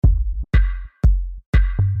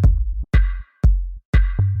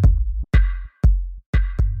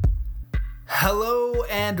Hello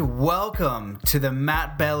and welcome to the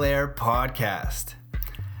Matt Belair podcast.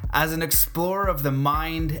 As an explorer of the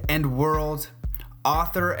mind and world,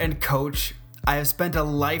 author and coach, I have spent a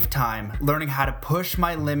lifetime learning how to push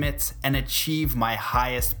my limits and achieve my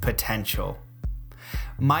highest potential.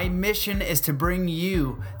 My mission is to bring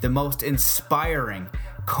you the most inspiring,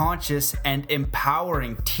 conscious, and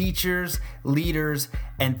empowering teachers, leaders,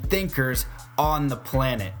 and thinkers on the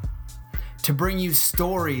planet. To bring you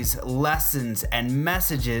stories, lessons, and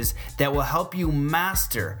messages that will help you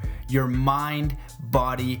master your mind,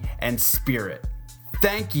 body, and spirit.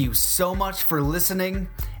 Thank you so much for listening,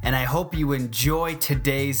 and I hope you enjoy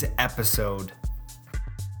today's episode.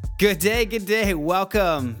 Good day.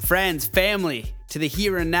 Welcome, friends, family, to the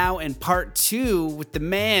Here and Now and Part 2 with the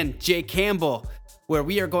man, Jay Campbell, where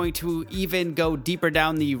we are going to even go deeper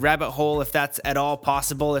down the rabbit hole, if that's at all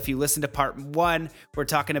possible. If you listen to Part 1, we're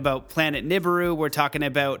talking about Planet Nibiru, we're talking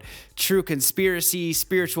about true conspiracy,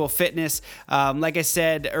 spiritual fitness. Like I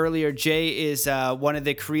said earlier, Jay is one of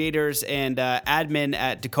the creators and admin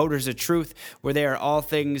at Decoders of Truth, where they are all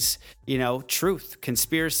things, truth,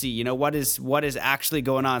 conspiracy, what is actually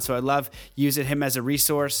going on. So I love using him as a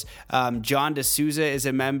resource. John D'Souza is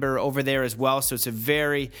a member over there as well. So it's a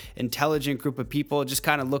very intelligent group of people just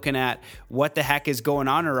kind of looking at what the heck is going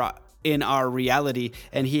on in our reality.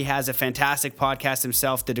 And he has a fantastic podcast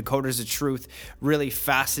himself, the Decoders of Truth, really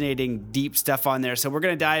fascinating, deep stuff on there. So we're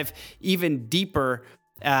going to dive even deeper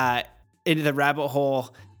into the rabbit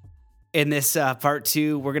hole in this part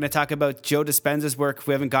 2. We're going to talk about Joe Dispenza's work.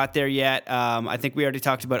 We haven't got there yet. I think we already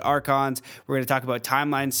talked about archons. We're going to talk about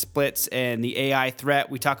timeline splits and the AI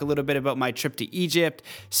threat. We talk a little bit about my trip to Egypt,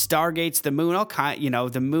 Stargates, the moon,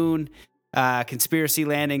 the moon, conspiracy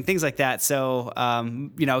landing, things like that. So,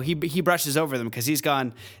 he brushes over them because he's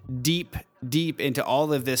gone deep into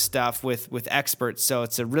all of this stuff with experts. So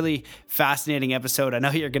it's a really fascinating episode. I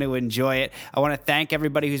know you're going to enjoy it. I want to thank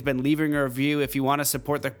everybody who's been leaving a review. If you want to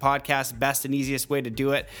support the podcast, best and easiest way to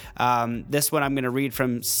do it. This one I'm going to read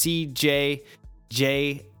from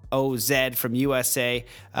CJJOZ from USA.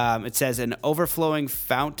 It says, an overflowing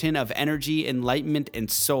fountain of energy, enlightenment, and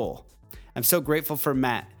soul. I'm so grateful for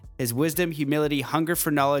Matt. His wisdom, humility, hunger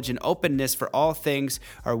for knowledge, and openness for all things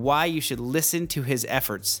are why you should listen to his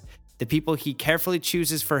efforts. The people he carefully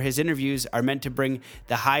chooses for his interviews are meant to bring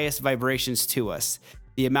the highest vibrations to us.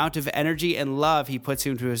 The amount of energy and love he puts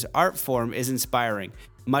into his art form is inspiring.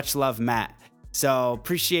 Much love, Matt. So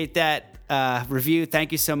appreciate that review.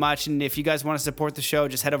 Thank you so much. And if you guys want to support the show,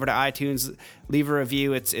 just head over to iTunes, leave a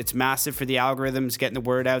review. It's massive for the algorithms, getting the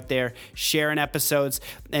word out there, sharing episodes,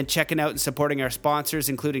 and checking out and supporting our sponsors,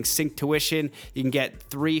 including Sync Tuition. You can get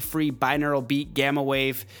 3 free binaural beat gamma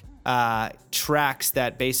wave tracks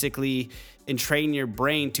that basically entrain your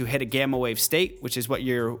brain to hit a gamma wave state, which is what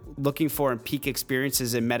you're looking for in peak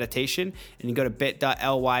experiences in meditation. And you go to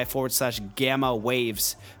bit.ly/gamma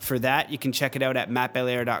waves for that. You can check it out at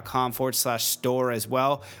mattbelair.com/store as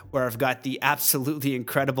well, where I've got the absolutely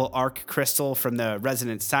incredible arc crystal from the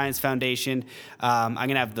Resonance Science Foundation. I'm going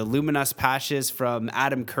to have the luminous patches from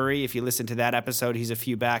Adam Curry. If you listen to that episode, he's a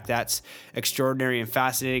few back. That's extraordinary and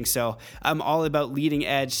fascinating. So I'm all about leading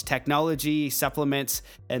edge technology, supplements,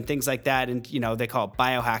 and things like that. And, they call it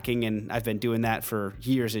biohacking, and I've been doing that for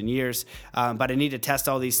years and years. But I need to test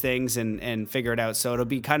all these things and figure it out. So it'll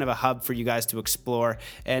be kind of a hub for you guys to explore.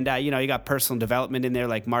 And, you got personal development in there,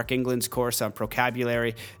 like Mark England's course on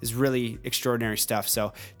vocabulary is really extraordinary stuff.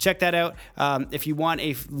 So check that out. If you want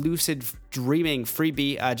a lucid dreaming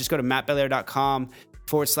freebie, just go to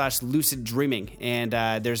mattbelair.com/lucid dreaming. And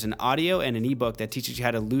there's an audio and an ebook that teaches you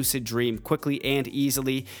how to lucid dream quickly and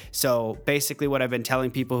easily. So basically what I've been telling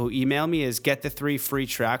people who email me is get the 3 free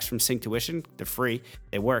tracks from Sync Tuition. They're free.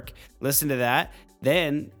 They work. Listen to that.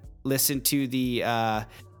 Then listen to the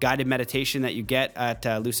guided meditation that you get at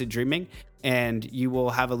Lucid Dreaming, and you will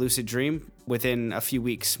have a lucid dream within a few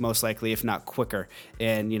weeks, most likely, if not quicker.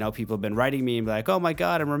 And, people have been writing me and be like, oh my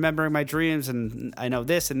God, I'm remembering my dreams and I know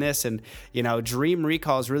this and this. And, dream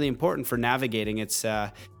recall is really important for navigating. It's,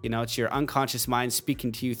 it's your unconscious mind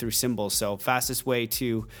speaking to you through symbols. So fastest way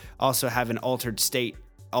to also have an altered state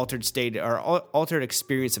or altered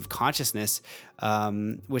experience of consciousness,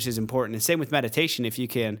 which is important. And same with meditation. If you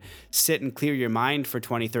can sit and clear your mind for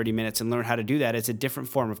 20, 30 minutes and learn how to do that, it's a different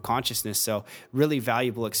form of consciousness. So really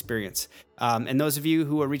valuable experience. And those of you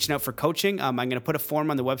who are reaching out for coaching, I'm going to put a form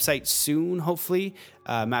on the website soon, hopefully,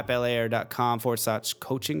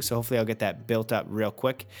 mattbelair.com/coaching. So hopefully I'll get that built up real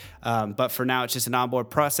quick. But for now, it's just an onboard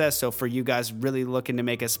process. So for you guys really looking to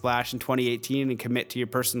make a splash in 2018 and commit to your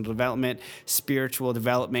personal development, spiritual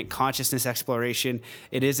development, consciousness exploration,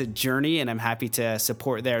 it is a journey, and I'm happy to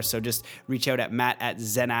support there. So just reach out at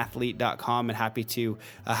matt@zenathlete.com and happy to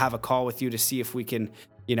have a call with you to see if we can,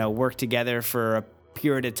 work together for a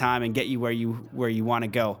period of time and get you where you want to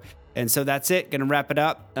go. And so that's it. Going to wrap it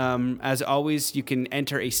up. As always, you can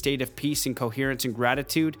enter a state of peace and coherence and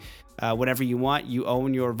gratitude. Whatever you want, you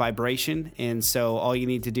own your vibration. And so all you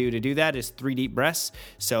need to do that is 3 deep breaths.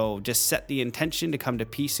 So just set the intention to come to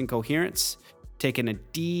peace and coherence. Taking a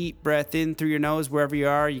deep breath in through your nose, wherever you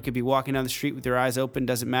are. You could be walking down the street with your eyes open,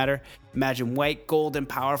 doesn't matter. Imagine white, golden,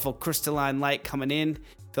 powerful, crystalline light coming in,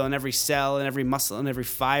 filling every cell and every muscle and every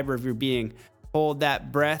fiber of your being. Hold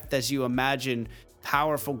that breath as you imagine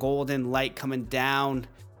powerful golden light coming down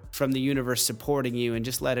from the universe supporting you, and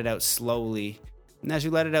just let it out slowly. And as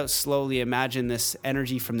you let it out slowly, imagine this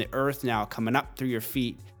energy from the earth now coming up through your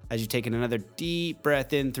feet as you take another deep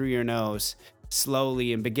breath in through your nose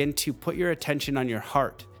slowly, and begin to put your attention on your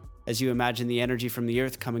heart as you imagine the energy from the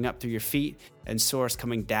earth coming up through your feet and source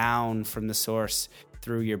coming down from the source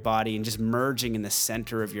through your body and just merging in the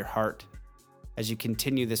center of your heart as you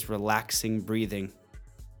continue this relaxing breathing.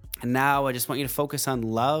 And now I just want you to focus on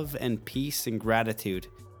love and peace and gratitude.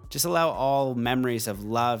 Just allow all memories of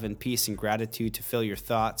love and peace and gratitude to fill your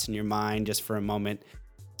thoughts and your mind just for a moment,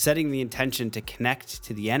 setting the intention to connect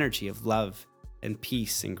to the energy of love and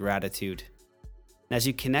peace and gratitude. And as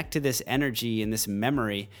you connect to this energy and this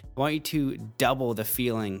memory, I want you to double the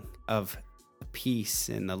feeling of the peace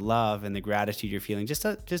and the love and the gratitude you're feeling. Just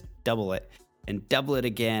double it, and double it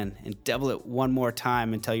again, and double it one more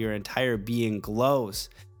time until your entire being glows.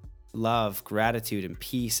 Love, gratitude, and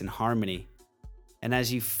peace and harmony. And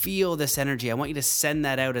as you feel this energy, I want you to send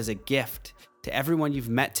that out as a gift to everyone you've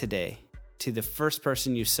met today, to the first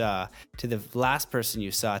person you saw, to the last person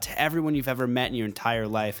you saw, to everyone you've ever met in your entire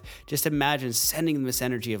life. Just imagine sending them this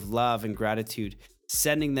energy of love and gratitude,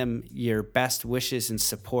 sending them your best wishes and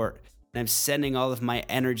support. And I'm sending all of my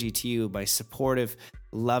energy to you, my supportive,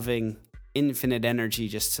 loving, infinite energy,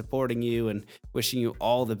 just supporting you and wishing you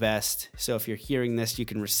all the best. So if you're hearing this, you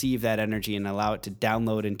can receive that energy and allow it to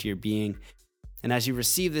download into your being. And as you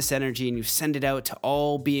receive this energy and you send it out to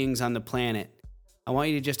all beings on the planet, I want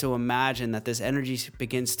you to just to imagine that this energy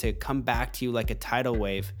begins to come back to you like a tidal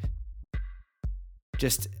wave,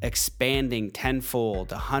 just expanding 10-fold,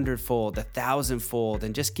 100-fold, 1,000-fold,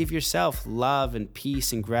 and just give yourself love and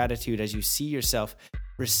peace and gratitude as you see yourself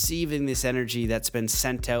receiving this energy that's been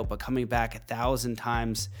sent out, but coming back 1,000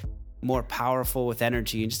 times more powerful with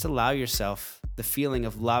energy. And just allow yourself the feeling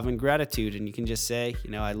of love and gratitude. And you can just say,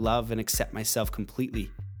 I love and accept myself completely.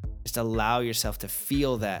 Just allow yourself to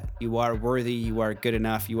feel that you are worthy, you are good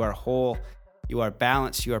enough, you are whole, you are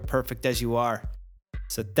balanced, you are perfect as you are.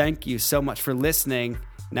 So thank you so much for listening.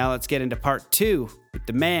 Now let's get into part 2 with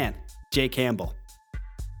the man, Jay Campbell.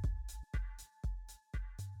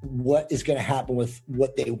 What is going to happen with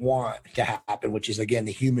what they want to happen, which is, again,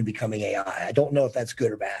 the human becoming AI. I don't know if that's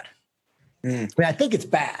good or bad. I mean, I think it's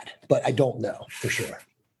bad, but I don't know for sure.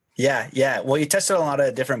 Yeah. Well, you touched on a lot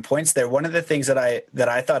of different points there. One of the things that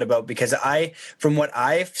I thought about, because from what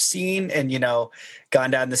I've seen and, gone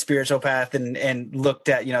down the spiritual path and looked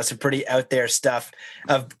at, some pretty out there stuff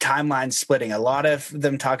of timeline splitting. A lot of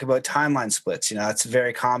them talk about timeline splits. It's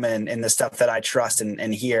very common in the stuff that I trust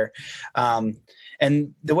and hear.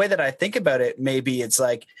 And the way that I think about it, maybe it's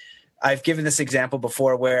like, I've given this example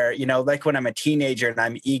before where, like when I'm a teenager and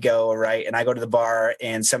I'm ego, right? And I go to the bar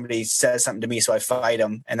and somebody says something to me, so I fight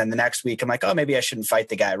them. And then the next week I'm like, oh, maybe I shouldn't fight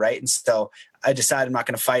the guy, right? And so I decide I'm not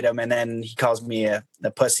going to fight him. And then he calls me a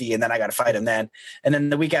pussy, and then I got to fight him then. And then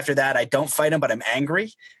the week after that, I don't fight him, but I'm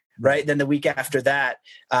angry, right? Then the week after that,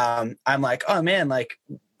 I'm like, oh man, like,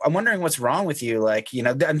 I'm wondering what's wrong with you. Like,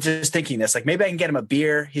 I'm just thinking this, like, maybe I can get him a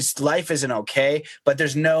beer. His life isn't okay, but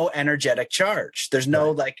there's no energetic charge. There's no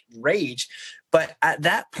like rage. But at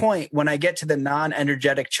that point, when I get to the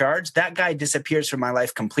non-energetic charge, that guy disappears from my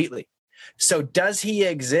life completely. So does he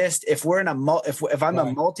exist? If we're in if I'm a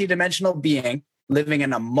multidimensional being living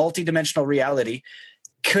in a multidimensional reality,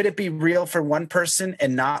 could it be real for one person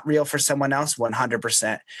and not real for someone else?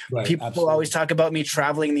 100%. Right, People absolutely. always talk about me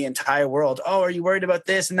traveling the entire world. Oh, are you worried about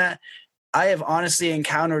this and that? I have honestly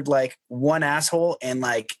encountered like one asshole in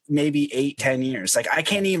like maybe 8-10 years. Like I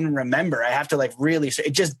can't even remember. I have to like really,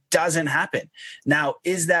 it just doesn't happen. Now,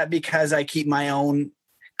 is that because I keep my own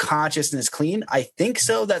consciousness clean? I think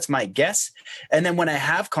so. That's my guess. And then when I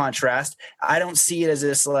have contrast, I don't see it as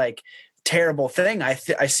this like terrible thing. I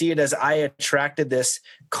see it as I attracted this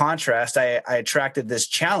contrast. I attracted this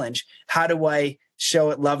challenge. How do I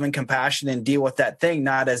show it love and compassion and deal with that thing,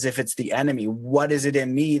 not as if it's the enemy. What is it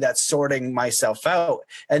in me that's sorting myself out?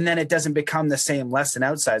 And then it doesn't become the same lesson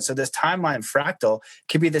outside. So this timeline fractal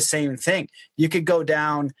could be the same thing. You could go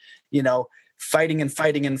down, fighting and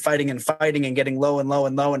fighting and fighting and fighting and getting low and low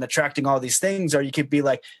and low and attracting all these things. Or you could be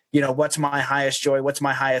like, what's my highest joy? What's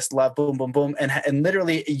my highest love? Boom, boom, boom. And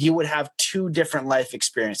literally you would have two different life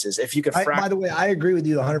experiences. If you could. By the way, I agree with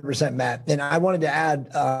you 100%, Matt. And I wanted to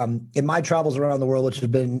add, in my travels around the world, which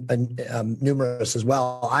have been numerous as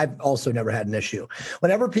well, I've also never had an issue.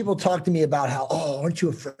 Whenever people talk to me about how, aren't you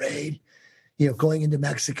afraid? Going into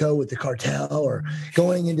Mexico with the cartel or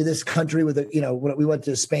going into this country with when we went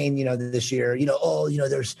to Spain, this year,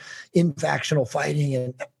 there's infactional fighting.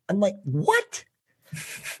 And I'm like, what?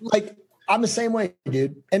 Like, I'm the same way,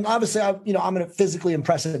 dude. And obviously I'm a physically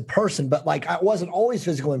impressive person, but like, I wasn't always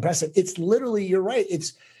physically impressive. It's literally, you're right.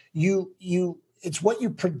 It's it's what you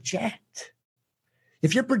project.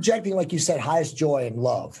 If you're projecting, like you said, highest joy and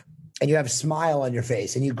love, and you have a smile on your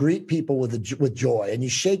face and you greet people with joy and you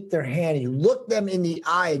shake their hand and you look them in the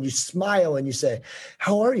eye and you smile and you say,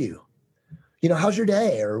 how are you? How's your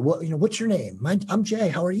day? Or what's your name? I'm Jay.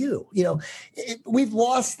 How are you? We've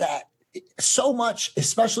lost that so much,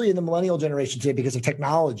 especially in the millennial generation today because of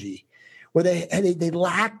technology, where they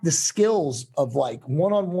lack the skills of like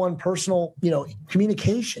one-on-one personal,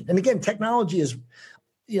 communication. And again, technology is,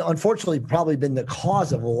 unfortunately probably been the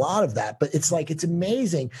cause of a lot of that, but it's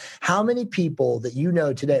amazing how many people that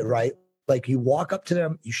today, right? Like you walk up to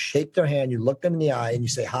them, you shake their hand, you look them in the eye and you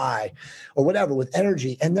say hi or whatever with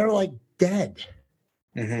energy and they're like dead.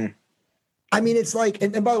 Mm-hmm. I mean, it's like,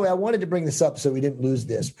 and by the way, I wanted to bring this up so we didn't lose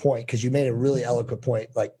this point because you made a really eloquent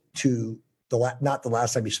point, like to not the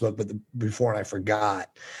last time you spoke, but before, and I forgot.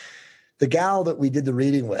 The gal that we did the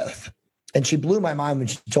reading with, and she blew my mind when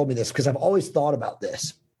she told me this because I've always thought about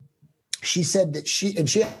this. She said that she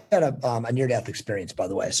had a near-death experience, by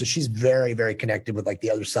the way. So she's very, very connected with like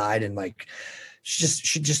the other side. And like,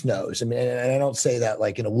 she just knows. I mean, and I don't say that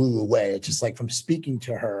like in a woo-woo way. It's just like from speaking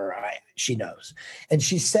to her, she knows. And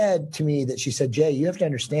she said to me Jay, you have to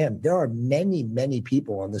understand, there are many, many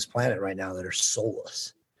people on this planet right now that are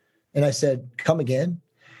soulless. And I said, come again?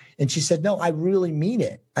 And she said, no, I really mean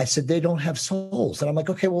it. I said, they don't have souls. And I'm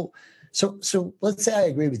like, okay, well, so let's say I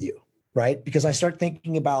agree with you. Right. Because I start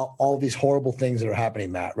thinking about all these horrible things that are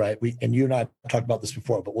happening, Matt. Right. And you and I talked about this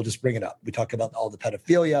before, but we'll just bring it up. We talk about all the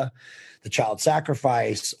pedophilia, the child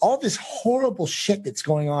sacrifice, all this horrible shit that's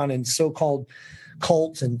going on in so-called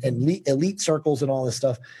cults and elite circles and all this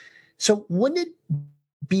stuff. So wouldn't it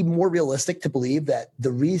be more realistic to believe that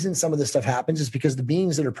the reason some of this stuff happens is because the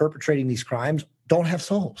beings that are perpetrating these crimes don't have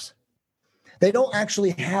souls? They don't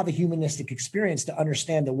actually have a humanistic experience to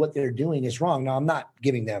understand that what they're doing is wrong. Now, I'm not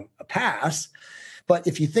giving them a pass, but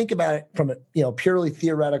if you think about it from a purely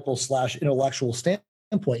theoretical / intellectual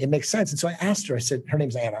standpoint, it makes sense. And so I asked her, I said, her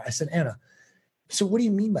name's Anna. I said, Anna, so what do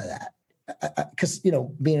you mean by that? Because,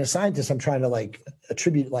 being a scientist, I'm trying to like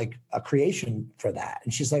attribute like a creation for that.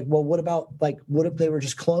 And she's like, well, what if they were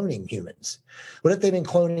just cloning humans? What if they've been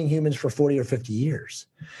cloning humans for 40 or 50 years?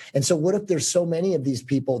 And so what if there's so many of these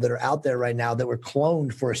people that are out there right now that were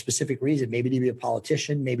cloned for a specific reason, maybe to be a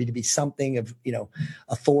politician, maybe to be something of,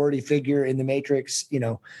 authority figure in the matrix,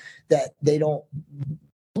 that they don't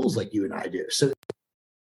tools like you and I do. So they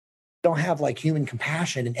don't have like human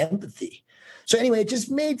compassion and empathy. So anyway, it just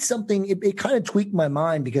made something, it kind of tweaked my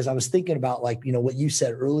mind because I was thinking about like, what you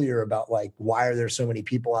said earlier about like, why are there so many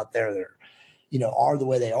people out there that are the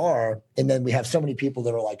way they are? And then we have so many people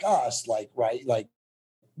that are like us, like, right. Like,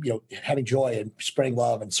 having joy and spreading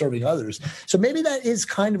love and serving others. So maybe that is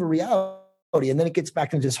kind of a reality. And then it gets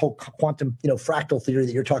back into this whole quantum, fractal theory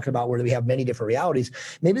that you're talking about where we have many different realities.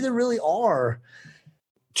 Maybe there really are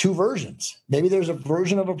two versions. Maybe there's a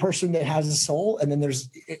version of a person that has a soul, and then there's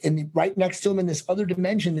right next to him in this other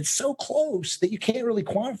dimension that's so close that you can't really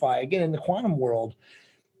quantify, again, in the quantum world,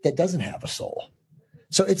 that doesn't have a soul.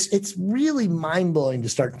 So it's really mind-blowing to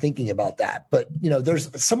start thinking about that. But, there's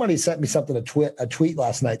somebody sent me something, a tweet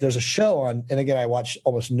last night. There's a show on, and again, I watch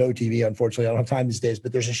almost no TV, unfortunately. I don't have time these days,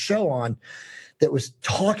 but there's a show on that was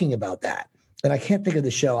talking about that. And I can't think of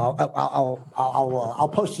the show.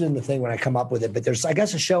 I'll post it in the thing when I come up with it. But there's, I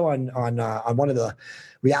guess, a show on one of the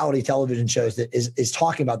reality television shows that is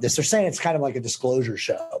talking about this. They're saying it's kind of like a disclosure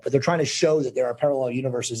show, but they're trying to show that there are parallel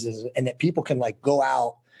universes and that people can like go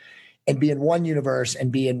out and be in one universe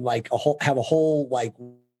and be in like have a whole like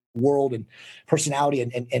world and personality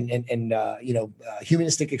and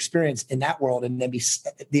humanistic experience in that world, and then be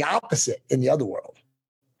the opposite in the other world.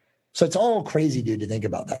 So it's all crazy, dude, to think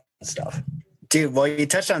about that stuff. Dude, well, you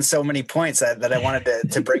touched on so many points that I wanted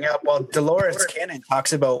to bring up. Well, Dolores Cannon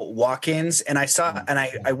talks about walk-ins, and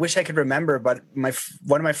I wish I could remember, but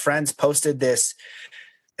one of my friends posted this.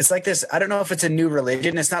 It's like this. I don't know if it's a new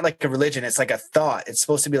religion. It's not like a religion. It's like a thought. It's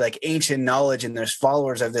supposed to be like ancient knowledge, and there's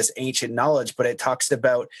followers of this ancient knowledge, but it talks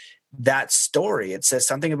about that story. It says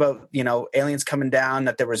something about, aliens coming down,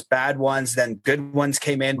 that there was bad ones, then good ones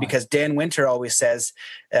came in, because Dan Winter always says,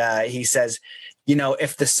 he says,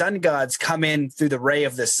 if the sun gods come in through the ray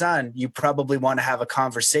of the sun, you probably want to have a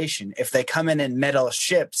conversation. If they come in metal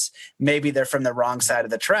ships, maybe they're from the wrong side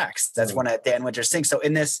of the tracks. That's one of Dan Winter's things. So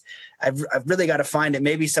in this, I've really got to find it.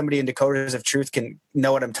 Maybe somebody in Decoders of Truth can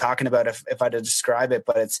know what I'm talking about if I had to describe it.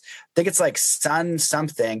 But I think it's like sun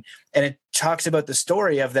something. And it talks about the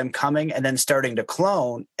story of them coming and then starting to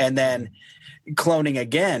clone and then cloning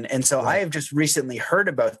again. And so I have just recently heard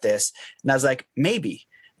about this. And I was like, maybe.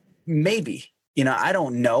 I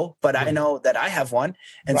don't know, but I know that I have one.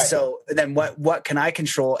 And so then what can I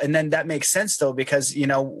control? And then that makes sense though, because,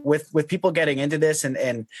 with people getting into this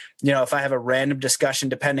and, if I have a random discussion,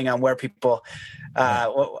 depending on where people,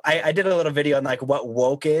 I did a little video on like what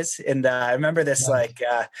woke is. And I remember this,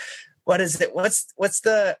 what is it? What's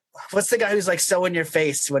the guy who's like so in your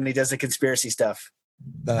face when he does the conspiracy stuff?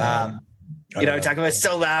 Talking about it's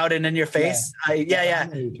so loud and in your face. Yeah.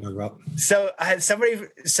 So I had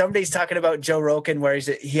somebody's talking about Joe Rogan, where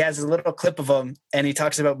he has a little clip of him and he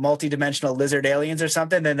talks about multidimensional lizard aliens or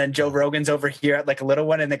something. And then Joe Rogan's over here at like a little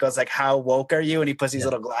one and it goes like, how woke are you? And he puts these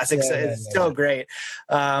little glasses. It's so great.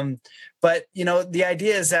 But the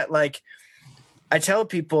idea is that like, I tell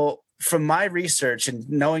people from my research and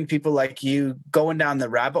knowing people like you going down the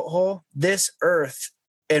rabbit hole, this earth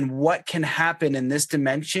and what can happen in this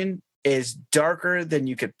dimension is darker than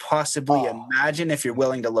you could possibly imagine if you're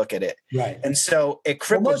willing to look at it. Right. And so it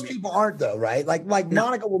crippled most people aren't though, right? Like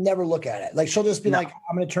Monica will never look at it. Like she'll just be like,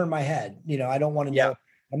 I'm going to turn my head. I don't want to know.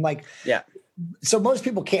 I'm like, So most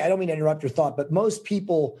people can't, I don't mean to interrupt your thought, but most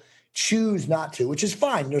people choose not to, which is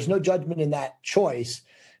fine. There's no judgment in that choice.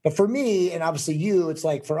 But for me, and obviously you, it's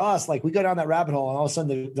like for us, like we go down that rabbit hole and all of a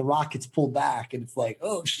sudden the rock gets pulled back and it's like,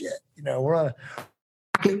 oh shit, we're on a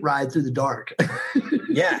rocket ride through the dark.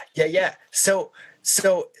 Yeah. So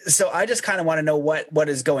I just kind of want to know what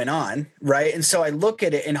is going on, right? And so I look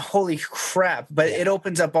at it and holy crap, but it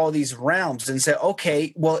opens up all these realms and say,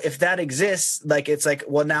 okay, well, if that exists, like it's like,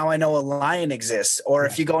 well, now I know a lion exists. Or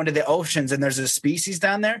if you go into the oceans and there's a species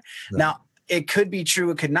down there, now it could be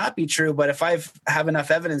true, it could not be true, but if I have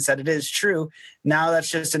enough evidence that it is true, now that's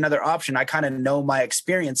just another option. I kind of know my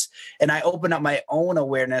experience and I open up my own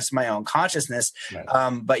awareness, my own consciousness.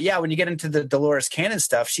 But yeah, when you get into the Dolores Cannon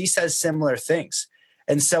stuff, she says similar things.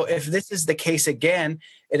 And so if this is the case again,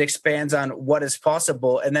 it expands on what is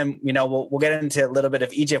possible. And then, we'll get into a little bit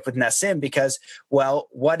of Egypt with Nassim because, well,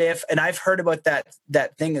 what if, and I've heard about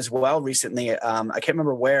that thing as well recently. I can't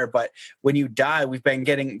remember where, but when you die, we've been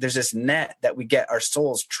there's this net that we get our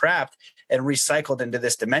souls trapped and recycled into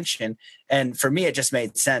this dimension. And for me, it just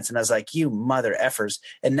made sense. And I was like, you mother effers.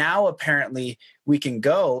 And now apparently we can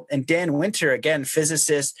go. And Dan Winter, again,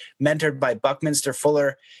 physicist, mentored by Buckminster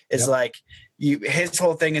Fuller, is like, his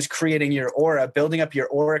whole thing is creating your aura, building up your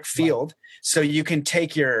auric field so you can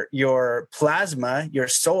take your plasma, your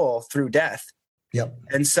soul through death. Yep.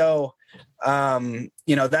 And so,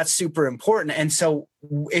 that's super important. And so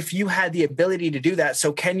if you had the ability to do that,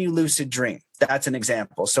 so can you lucid dream? That's an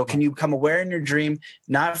example. So can you become aware in your dream,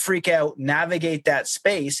 not freak out, navigate that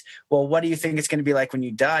space? Well, what do you think it's going to be like when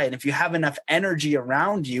you die? And if you have enough energy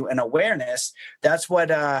around you and awareness, that's what,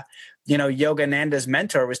 Yogananda's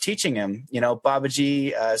mentor was teaching him,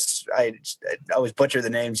 Babaji, I always butcher the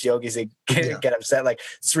names, yogis, they get upset, like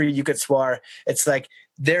Sri Yukteswar. It's like,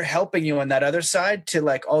 they're helping you on that other side to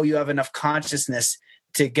like, oh, you have enough consciousness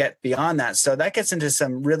to get beyond that. So that gets into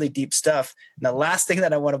some really deep stuff. And the last thing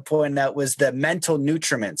that I want to point out was the mental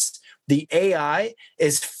nutriments. The AI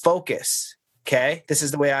is focus. Okay. This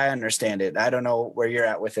is the way I understand it. I don't know where you're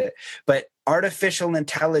at with it, but artificial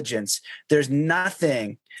intelligence, there's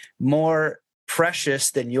nothing more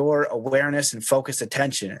precious than your awareness and focused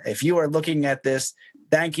attention. If you are looking at this,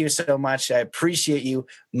 thank you so much. I appreciate you.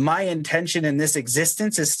 My intention in this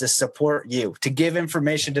existence is to support you, to give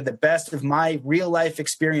information to the best of my real life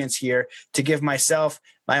experience here, to give myself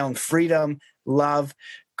my own freedom, love,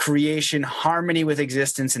 creation, harmony with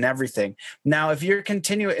existence and everything. Now, if you're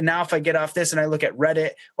continuing, now if I get off this and I look at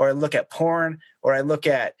Reddit or I look at porn or I look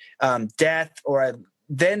at death or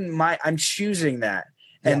I'm choosing that.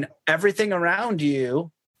 And everything around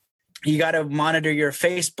you, you got to monitor your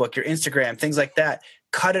Facebook, your Instagram, things like that.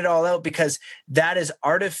 cut it all out, because that is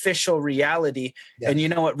artificial reality. Yes. And you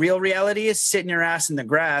know what real reality is? Sitting your ass in the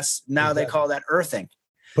grass. Now They call that earthing.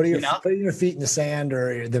 Putting your feet in the sand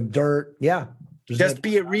or the dirt. Yeah. Just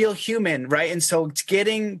be a real human, right? And so it's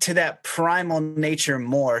getting to that primal nature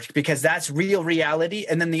more, because that's real reality.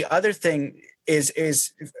 And then the other thing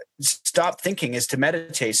is stop thinking, is to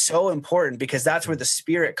meditate. So important, because that's where the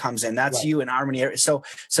spirit comes in. That's right. You in harmony. So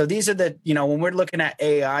these are the, when we're looking at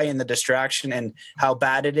AI and the distraction and how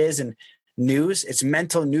bad it is and news, it's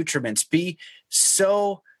mental nutriments. Be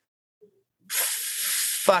so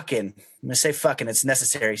fucking, I'm going to say fucking, it's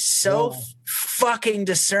necessary. So fucking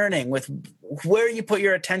discerning with where you put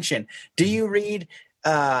your attention. Do you read,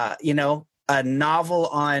 a novel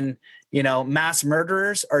on, mass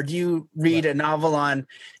murderers, or do you read a novel on,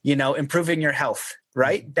 improving your health,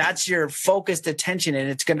 right? That's your focused attention, and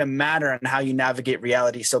it's going to matter on how you navigate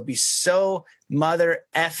reality. So be so mother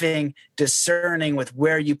effing discerning with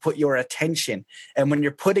where you put your attention. And when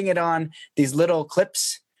you're putting it on these little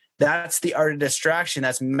clips, that's the art of distraction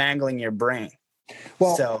that's mangling your brain.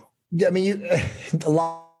 Well, I mean, a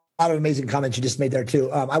lot of amazing comments you just made there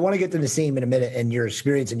too. I want to get to Nassim in a minute and your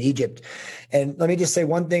experience in Egypt. And let me just say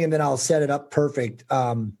one thing, and then I'll set it up perfect.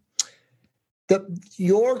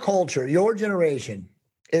 Your culture, your generation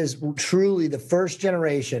is truly the first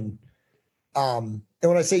generation. And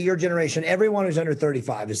when I say your generation, everyone who's under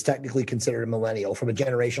 35 is technically considered a millennial from a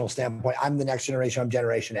generational standpoint. I'm the next generation. I'm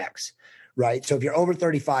Generation X. Right. So if you're over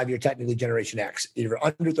 35, you're technically Generation X. If you're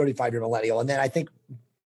under 35, you're millennial. And then I think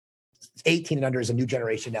 18 and under is a new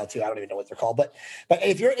generation now too. I don't even know what they're called. But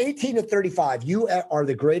if you're 18 to 35, you are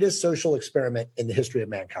the greatest social experiment in the history of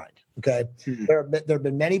mankind. Okay. Mm-hmm. There have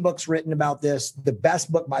been many books written about this. The best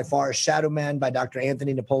book by far is Shadow Man by Dr.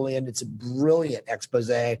 Anthony Napoleon. It's a brilliant expose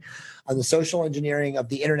on the social engineering of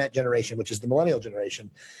the internet generation, which is the millennial generation,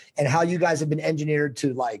 and how you guys have been engineered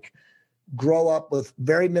to grow up with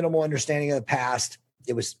very minimal understanding of the past.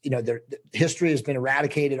 It was, their history has been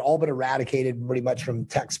eradicated, all but eradicated pretty much from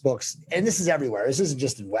textbooks. And this is everywhere. This isn't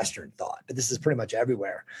just in Western thought, but this is pretty much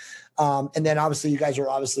everywhere. And then obviously you guys are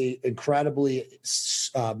obviously incredibly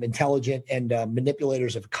intelligent and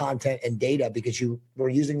manipulators of content and data, because you were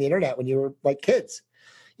using the internet when you were like kids.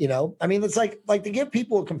 I mean, it's like to give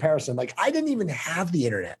people a comparison. I didn't even have the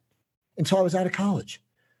internet until I was out of college.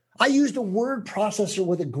 I used a word processor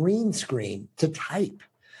with a green screen to type.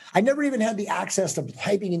 I never even had the access to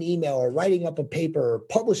typing an email or writing up a paper or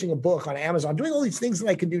publishing a book on Amazon, doing all these things that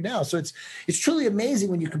I can do now. So it's truly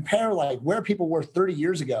amazing when you compare where people were 30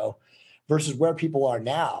 years ago versus where people are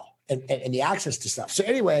now and the access to stuff. So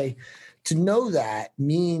anyway, to know that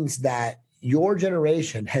means that your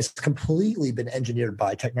generation has completely been engineered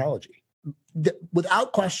by technology.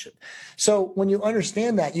 Without question. So when you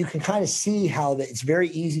understand that, you can kind of see how that it's very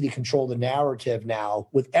easy to control the narrative now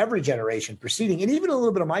with every generation preceding, and even a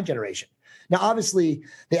little bit of my generation. Now, obviously,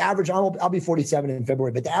 the average, I'll be 47 in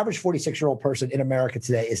February, but the average 46-year-old person in America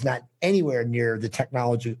today is not anywhere near the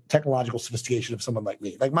technological sophistication of someone like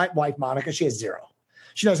me. Like my wife, Monica, she has zero.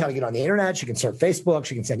 She knows how to get on the internet. She can surf Facebook.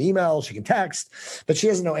 She can send emails. She can text, but she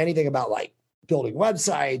doesn't know anything about building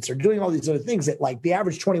websites or doing all these other things that the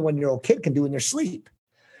average 21-year-old kid can do in their sleep.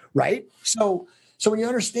 Right. So when you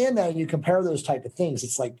understand that and you compare those type of things,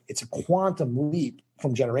 it's a quantum leap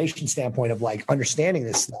from generation standpoint of understanding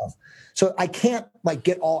this stuff. So I can't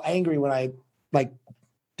get all angry when I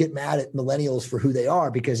get mad at millennials for who they are,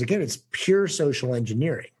 because again, it's pure social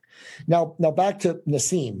engineering. Now back to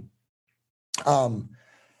Nassim.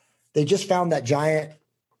 They just found that giant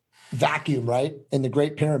vacuum, right, in the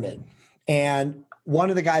Great Pyramid. And one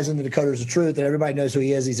of the guys in the Decoders of Truth, and everybody knows who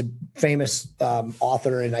he is. He's a famous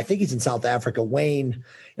author, and I think he's in South Africa, Wayne.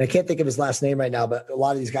 And I can't think of his last name right now, but a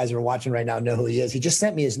lot of these guys that are watching right now know who he is. He just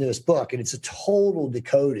sent me his newest book, and it's a total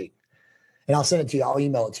decoding. And I'll send it to you. I'll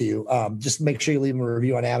email it to you. Just make sure you leave him a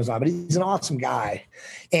review on Amazon. But he's an awesome guy.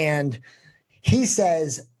 And he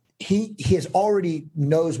says he has already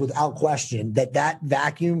knows without question that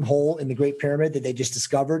vacuum hole in the Great Pyramid that they just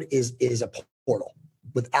discovered is a portal.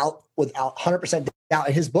 Without 100% doubt.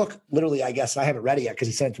 In his book, literally, I guess, and I haven't read it yet because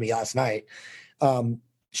he sent it to me last night,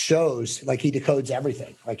 shows he decodes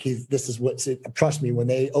everything. This is what, trust me, when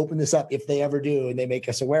they open this up, if they ever do, and they make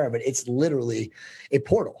us aware of it, it's literally a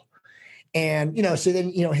portal. And, so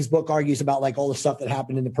then, his book argues about all the stuff that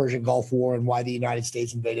happened in the Persian Gulf War and why the United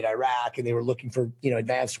States invaded Iraq. And they were looking for,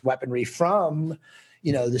 advanced weaponry from,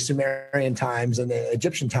 the Sumerian times and the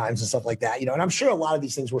Egyptian times and stuff like that, and I'm sure a lot of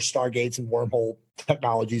these things were stargates and wormhole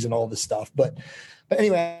technologies and all this stuff. But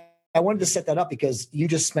anyway, I wanted to set that up because you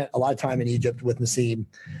just spent a lot of time in Egypt with Nassim.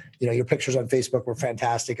 Your pictures on Facebook were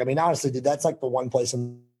fantastic. I mean, honestly, dude, that's the one place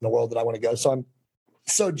in the world that I want to go. So I'm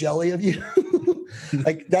so jelly of you.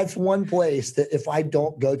 Like that's one place that if I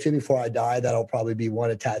don't go to before I die, that'll probably be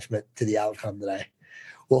one attachment to the outcome that I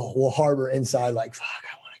will harbor inside. Like, fuck,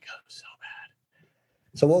 I want to go so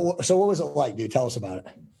bad. So what was it like, dude? Tell us about it.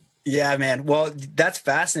 Yeah, man. Well, that's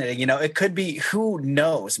fascinating. You know, it could be, who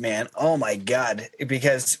knows, man. Oh my God.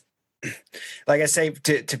 Because like I say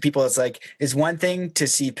to people, it's like, it's one thing to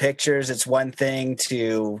see pictures. It's one thing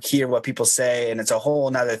to hear what people say. And it's a whole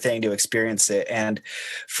nother thing to experience it. And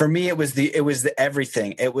for me, it was the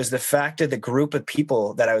everything. It was the fact of the group of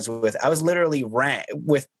people that I was with. I was literally ranked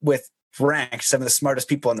some of the smartest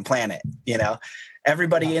people on the planet, you know.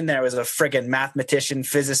 Everybody in there was a friggin' mathematician,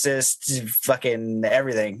 physicist, fucking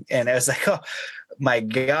everything. And it was like, oh my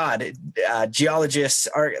God, geologists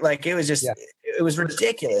are like, it was just, it was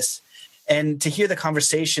ridiculous. And to hear the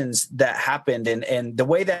conversations that happened and the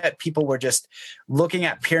way that people were just looking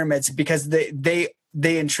at pyramids, because they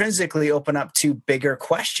intrinsically open up to bigger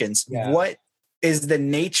questions. Yeah. What is the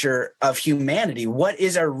nature of humanity? What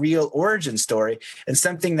is our real origin story? And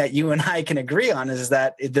something that you and I can agree on is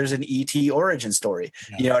that there's an ET origin story.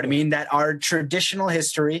 Yeah. You know what I mean? That our traditional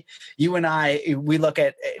history, you and I, we look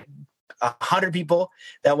at 100 people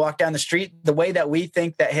that walk down the street, the way that we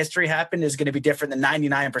think that history happened is going to be different than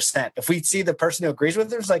 99%. If we see the person who agrees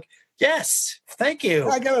with it, it's like, yes, thank you.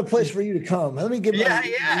 I got a place for you to come. Let me give you how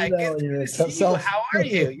are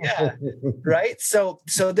you? Yeah. Right. So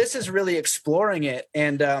this is really exploring it.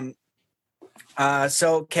 And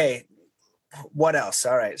okay. What else?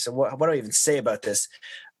 All right. So what do I even say about this?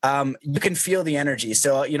 You can feel the energy.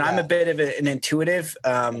 So, you know, I'm a bit of an intuitive,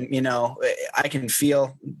 you know, I can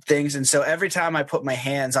feel things. And so every time I put my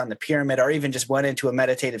hands on the pyramid or even just went into a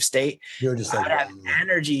meditative state, you're just like,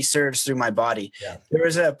 energy surges through my body. Yeah. There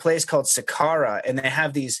was a place called Saqqara, and they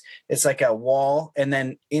have these, it's like a wall. And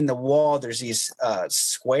then in the wall, there's these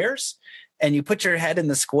squares, and you put your head in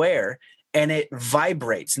the square and it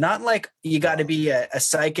vibrates. Not like you got to be a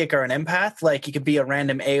psychic or an empath. Like you could be a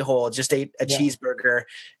random a-hole, just ate a cheeseburger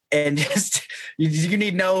and just, you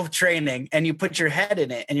need no training, and you put your head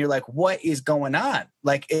in it and you're like, what is going on?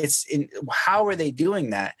 Like how are they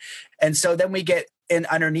doing that? And so then we get in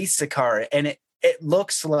underneath Saqqara, and it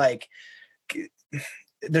looks like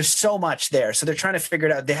there's so much there. So they're trying to figure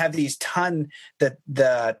it out. They have these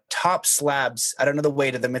the top slabs. I don't know the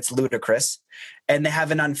weight of them. It's ludicrous. And they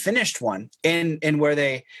have an unfinished one in where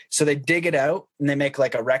they dig it out and they make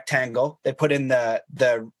like a rectangle. They put in the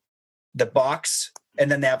box,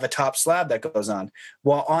 and then they have a top slab that goes on.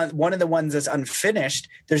 Well, on one of the ones that's unfinished,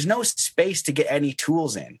 there's no space to get any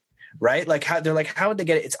tools in. Right? Like how would they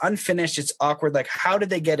get it? It's unfinished. It's awkward. Like, how did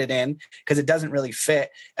they get it in? Because it doesn't really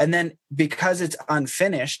fit. And then because it's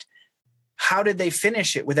unfinished, how did they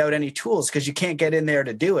finish it without any tools? Because you can't get in there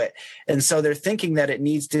to do it. And so they're thinking that it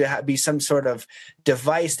needs to be some sort of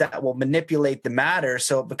device that will manipulate the matter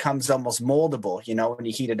so it becomes almost moldable, you know, when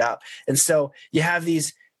you heat it up. And so you have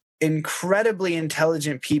these incredibly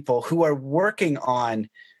intelligent people who are working on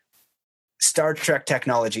Star Trek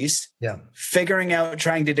technologies, figuring out,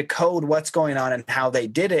 trying to decode what's going on and how they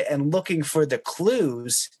did it, and looking for the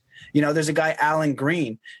clues. You know, there's a guy, Alan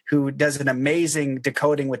Green, who does an amazing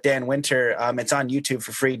decoding with Dan Winter. It's on YouTube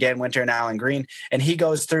for free, Dan Winter and Alan Green. And he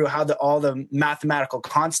goes through how all the mathematical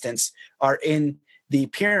constants are in the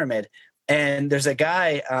pyramid. And there's a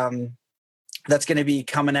guy that's going to be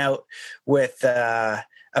coming out with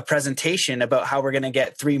a presentation about how we're going to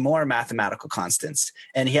get 3 more mathematical constants.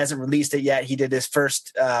 And he hasn't released it yet. He did his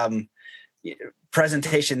first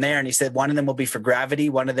presentation there, and he said one of them will be for gravity,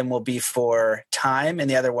 one of them will be for time, and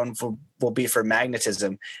the other one will be for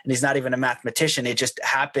magnetism. And he's not even a mathematician. It just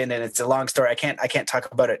happened, and it's a long story. I can't talk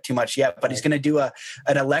about it too much yet, but he's going to do an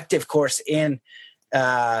elective course in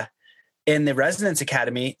the Resonance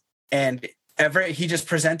Academy, and he just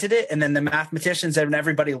presented it, and then the mathematicians and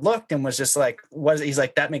everybody looked and was just like, he's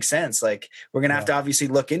like, that makes sense. Like, we're going to have to obviously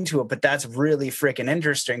look into it, but that's really freaking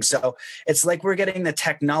interesting. So it's like, we're getting the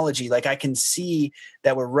technology. Like, I can see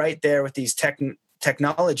that we're right there with these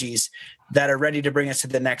technologies that are ready to bring us to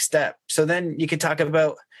the next step. So then you could talk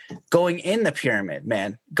about going in the pyramid,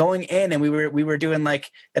 man, going in. And we were doing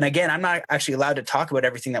like, and again, I'm not actually allowed to talk about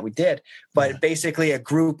everything that we did, but basically a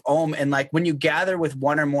group om. And like, when you gather with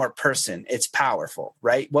one or more person, it's powerful,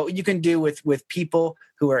 right? What you can do with people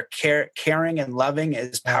who are caring and loving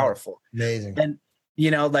is powerful. Amazing. And,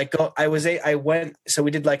 you know, like so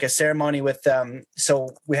we did like a ceremony with, so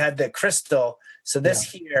we had the crystal. So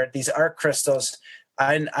these art crystals,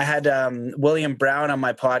 I had William Brown on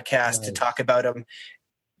my podcast to talk about them.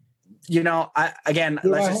 You know, my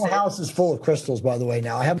whole house is full of crystals, by the way.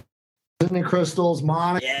 Now I have crystals,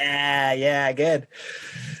 mono. Yeah, good.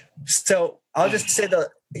 So I'll just say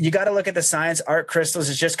you got to look at the science. Art crystals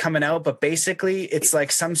is just coming out, but basically it's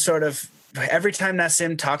like some sort of, every time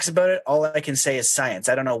Nassim talks about it, all I can say is science.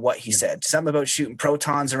 I don't know what he said. Something about shooting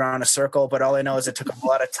protons around a circle, but all I know is it took a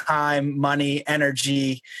lot of time, money,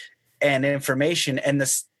 energy, and information. And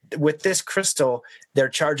with this crystal, they're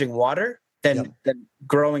charging water, then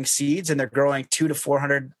growing seeds, and they're growing 200 to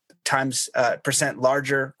 400 times percent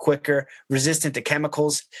larger, quicker, resistant to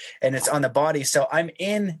chemicals, and it's on the body. So I'm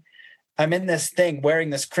in this thing wearing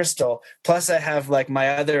this crystal. Plus I have like my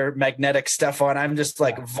other magnetic stuff on. I'm just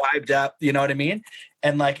like vibed up, you know what I mean?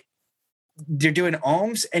 And like you're doing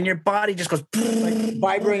ohms and your body just goes like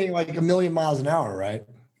vibrating like 1,000,000 miles an hour, right?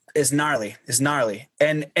 Is gnarly.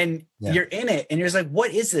 And you're in it and you're just like,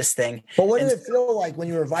 what is this thing? But what did it feel like when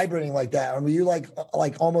you were vibrating like that? Were you like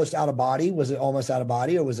almost out of body? Was it almost out of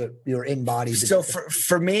body, or was it you were in body? So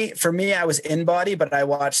for me, I was in body, but I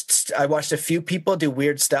watched a few people do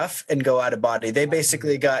weird stuff and go out of body. They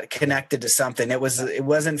basically got connected to something. It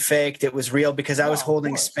wasn't faked. It was real because I was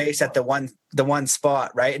holding space at the one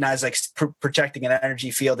spot, right? And I was like projecting an energy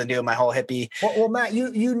field and doing my whole hippie. Well, Matt,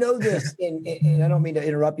 you know this, and I don't mean to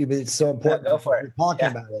interrupt you, but it's so important. Go for it. Talking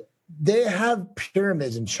about it. They have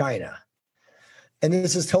pyramids in China, and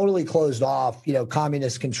this is totally closed off,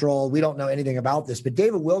 communist control. We don't know anything about this, but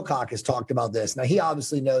David Wilcock has talked about this. Now, he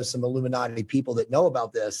obviously knows some Illuminati people that know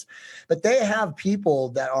about this, but they have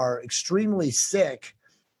people that are extremely sick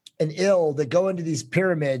and ill that go into these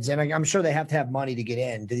pyramids, and I'm sure they have to have money to get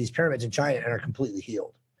into these pyramids in China, and are completely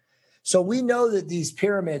healed. So we know that these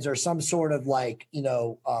pyramids are some sort of like,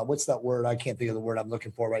 what's that word? I can't think of the word I'm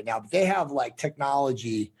looking for right now, but they have like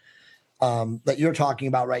technology that you're talking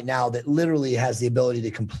about right now that literally has the ability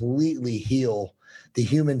to completely heal the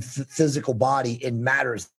human physical body in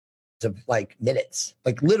matters of like minutes,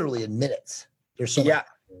 like literally in minutes. There's so much.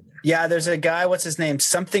 Yeah, there's a guy, what's his name?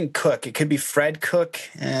 Something Cook. It could be Fred Cook.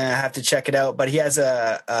 I have to check it out, but he has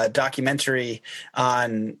a documentary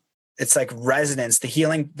on, it's like resonance, the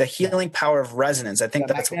healing power of resonance. I think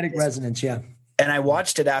that's magnetic resonance. Yeah. And I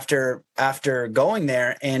watched it after going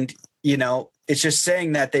there, and it's just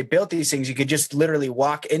saying that they built these things. You could just literally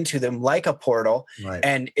walk into them like a portal. Right.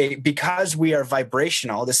 And because we are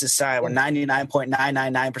vibrational, this is we're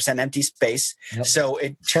 99.999% empty space. Yep. So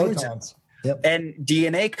it tunes it. Yep. And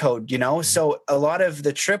DNA code, so a lot of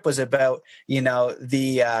the trip was about,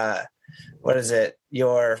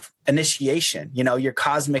 your initiation, your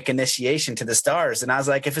cosmic initiation to the stars. And I was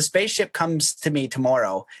like, if a spaceship comes to me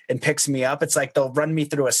tomorrow and picks me up, it's like they'll run me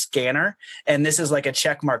through a scanner, and this is like a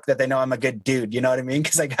check mark that they know I'm a good dude. You know what I mean?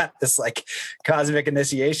 Because I got this like cosmic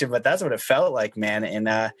initiation. But that's what it felt like, man.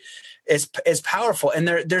 And it's powerful. And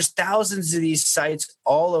there's thousands of these sites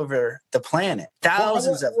all over the planet.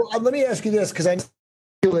 Thousands of them. Well, let me ask you this, because I'm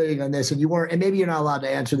speculating on this, and you weren't, and maybe you're not allowed to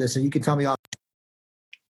answer this, and you can tell me off.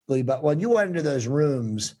 But when you went into those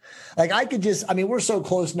rooms, like we're so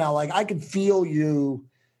close now, like I could feel your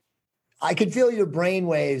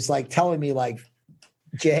brainwaves like telling me like,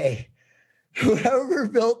 Jay, whoever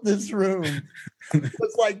built this room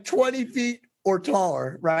was like 20 feet or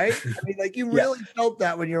taller, right? I mean, like you really felt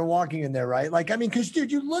that when you're walking in there, right? Like, I mean, because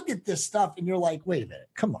dude, you look at this stuff and you're like, wait a minute,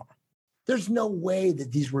 come on. There's no way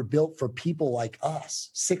that these were built for people like us,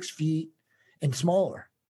 6 feet and smaller.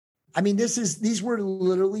 I mean, these were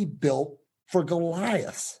literally built for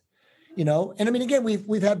Goliath, And I mean, again,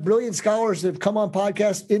 we've had brilliant scholars that have come on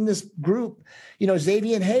podcasts in this group.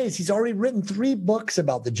 Xavier Hayes, he's already written 3 books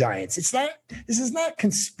about the giants. This is not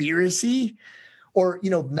conspiracy or,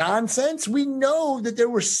 nonsense. We know that there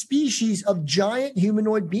were species of giant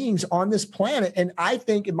humanoid beings on this planet. And I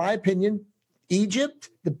think, in my opinion, Egypt,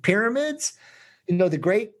 the pyramids, the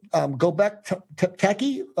great Gobekli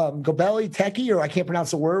Tepe, or I can't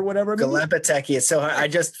pronounce the word, whatever. Gobekli Tepe. It's so hard. I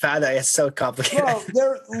just found that it's so complicated. Bro,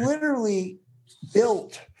 they're literally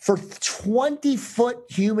built for 20-foot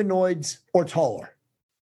humanoids or taller.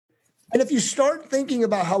 And if you start thinking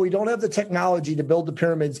about how we don't have the technology to build the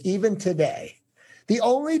pyramids even today, the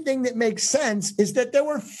only thing that makes sense is that there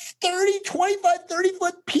were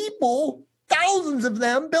 30-foot people, thousands of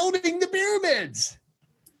them, building the pyramids.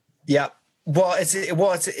 Yeah. Well,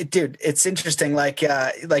 dude, it's interesting. Like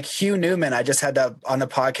Hugh Newman, I just had on the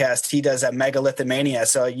podcast. He does a megalithomania.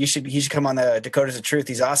 So he should come on the Dakotas of Truth.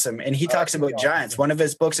 He's awesome. And he talks about giants. One of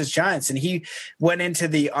his books is Giants. And he went into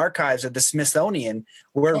the archives of the Smithsonian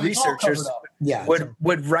where researchers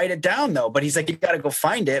would write it down though. But he's like, you got to go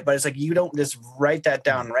find it. But it's like, you don't just write that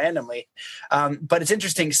down randomly. But it's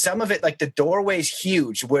interesting. Some of it, like the doorway's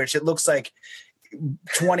huge, which it looks like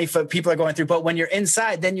 20-foot people are going through, but when you're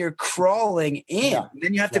inside, then you're crawling in.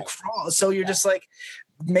 Then you have to crawl. So you're just like,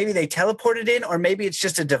 maybe they teleported in, or maybe it's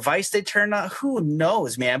just a device they turned on. Who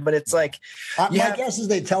knows, man? But it's like, my guess is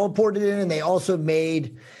they teleported in, and they also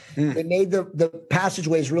made the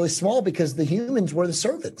passageways really small because the humans were the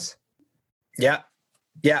servants. Yeah.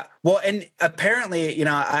 Yeah. Well, and apparently, you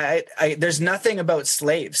know, I there's nothing about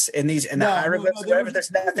slaves in these, in the hieroglyphs, whatever.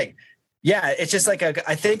 There's nothing. Yeah. It's just like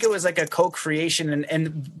I think it was like a co-creation,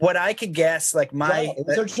 and what I could guess, like it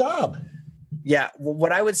was their job. Yeah.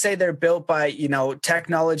 What I would say, they're built by, you know,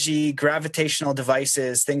 technology, gravitational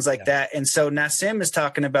devices, things like that. And so Nassim is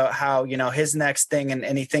talking about how, you know, his next thing,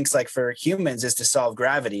 and he thinks like for humans is to solve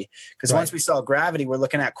gravity. Because once we solve gravity, we're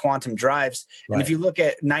looking at quantum drives. And if you look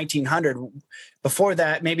at 1900, before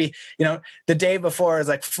that, maybe, you know, the day before is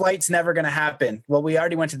like flight's never going to happen. Well, we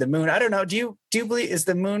already went to the moon. I don't know. Do you believe, is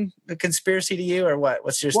the moon a conspiracy to you, or what?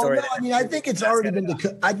 What's your story? Well, no, I mean, I think it's already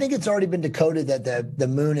been decoded that the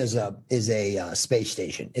moon is a space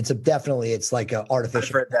station. It's like an artificial.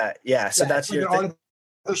 I've heard that. Yeah. So that's your thing.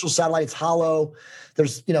 Artificial satellite. It's hollow.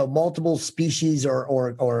 There's, you know, multiple species or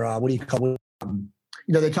what do you call it? You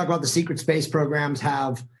know, they talk about the secret space programs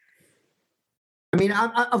have. I mean,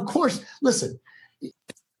 of course, listen.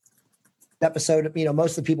 Episode, you know,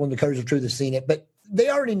 most of the people in the Coders of Truth have seen it, but they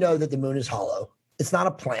already know that the moon is hollow. It's not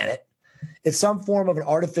a planet. It's some form of an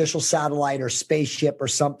artificial satellite or spaceship or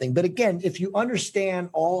something. But again, if you understand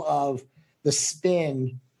all of the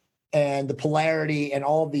spin and the polarity and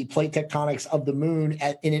all of the plate tectonics of the moon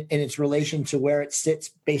in its relation to where it sits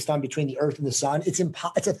based on between the Earth and the sun, it's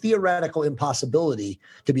a theoretical impossibility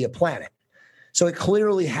to be a planet. So it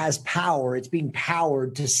clearly has power. It's being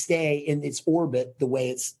powered to stay in its orbit the way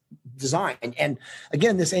it's designed. And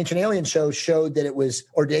again, this Ancient Alien show showed that it was,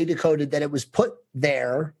 or they decoded that it was put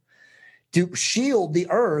there to shield the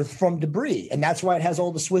Earth from debris. And that's why it has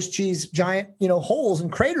all the Swiss cheese giant, you know, holes and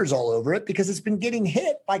craters all over it, because it's been getting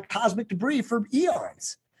hit by cosmic debris for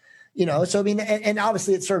eons. You know, so I mean, and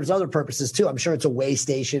obviously it serves other purposes too. I'm sure it's a way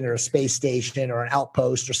station or a space station or an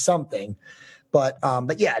outpost or something. But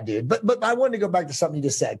yeah, dude. But I wanted to go back to something you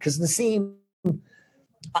just said, because Nassim,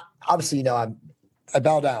 obviously, you know, I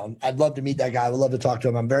bow down. I'd love to meet that guy. I would love to talk to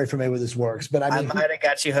him. I'm very familiar with his works. But I mean, I might have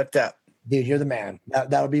got you hooked up, dude. You're the man.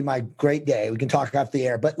 That'll be my great day. We can talk off the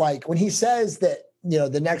air. But like when he says that, you know,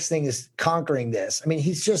 the next thing is conquering this, I mean,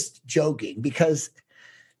 he's just joking, because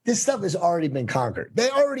this stuff has already been conquered. They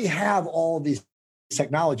already have all of these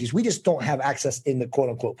technologies. We just don't have access in the quote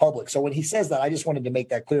unquote public. So when he says that, I just wanted to make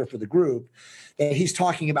that clear for the group that he's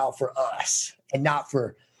talking about for us and not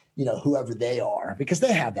for, you know, whoever they are, because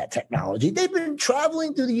they have that technology. They've been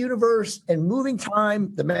traveling through the universe and moving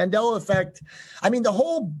time, the Mandela effect. I mean, the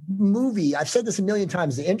whole movie, I've said this a million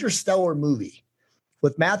times, the Interstellar movie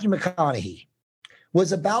with Matthew McConaughey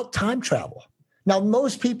was about time travel. Now,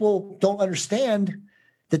 most people don't understand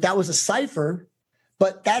that was a cipher.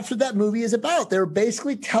 But that's what that movie is about. They're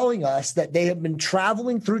basically telling us that they have been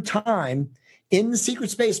traveling through time in the secret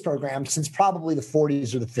space program since probably the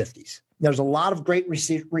 40s or the 50s. There's a lot of great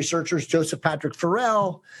researchers, Joseph Patrick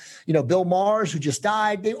Farrell, you know, Bill Mars, who just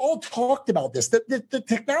died. They all talked about this. The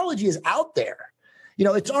technology is out there. You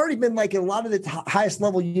know, it's already been like a lot of the highest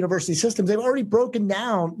level university systems. They've already broken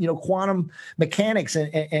down, you know, quantum mechanics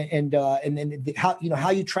and how, you know, how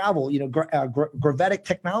you travel, you know, gravitic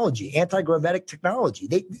technology, anti-gravitic technology.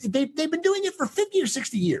 They've been doing it for 50 or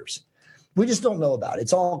 60 years. We just don't know about it.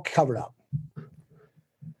 It's all covered up.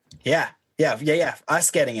 Yeah. Us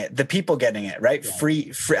getting it, the people getting it, right? Yeah.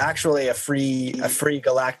 Free, actually a free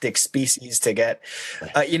galactic species to get.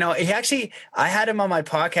 You know, I had him on my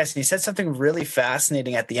podcast, and he said something really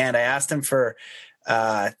fascinating at the end. I asked him for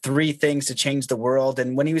 3 things to change the world,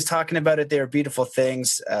 and when he was talking about it, they were beautiful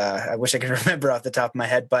things. I wish I could remember off the top of my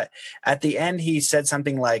head, but at the end, he said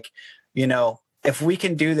something like, you know, if we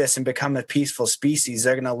can do this and become a peaceful species,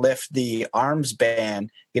 they're going to lift the arms ban,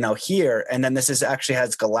 you know, here. And then this actually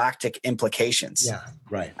has galactic implications. Yeah,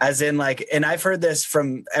 right. As in like, and I've heard this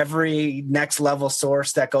from every next level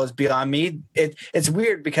source that goes beyond me. It's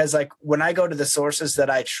weird because like when I go to the sources that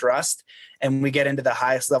I trust and we get into the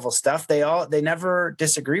highest level stuff, they never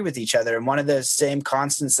disagree with each other. And one of the same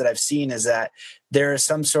constants that I've seen is that there is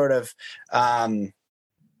some sort of,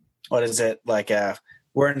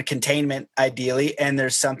 we're in containment ideally. And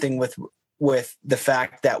there's something with the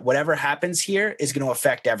fact that whatever happens here is going to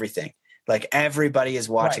affect everything. Like everybody is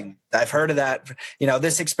watching. Right. I've heard of that. You know,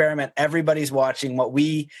 this experiment, everybody's watching. What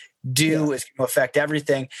we do is going to affect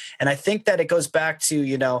everything. And I think that it goes back to,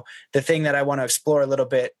 you know, the thing that I want to explore a little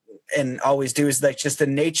bit and always do is like just the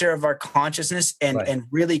nature of our consciousness and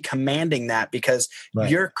really commanding that, because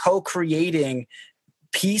you're co-creating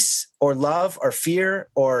peace or love or fear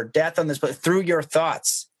or death on this, but through your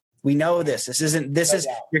thoughts. We know this.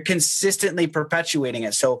 You're consistently perpetuating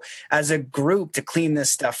it. So as a group, to clean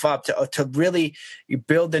this stuff up, to really you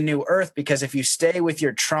build the new earth, because if you stay with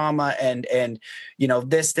your trauma and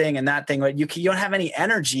this thing and that thing, right, you don't have any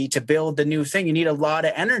energy to build the new thing. You need a lot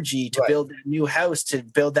of energy to build that new house, to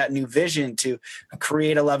build that new vision, to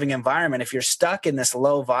create a loving environment. If you're stuck in this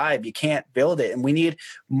low vibe, you can't build it. And we need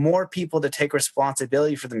more people to take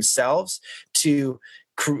responsibility for themselves, to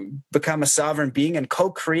become a sovereign being and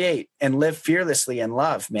co-create and live fearlessly in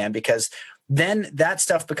love, man, because then that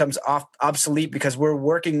stuff becomes obsolete, because we're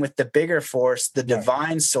working with the bigger force, the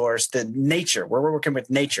divine source, the nature. We're working with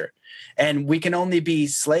nature, and we can only be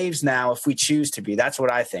slaves now if we choose to be. That's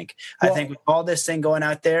what I think. Well, I think with all this thing going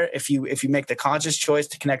out there, if you make the conscious choice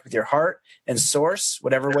to connect with your heart and source,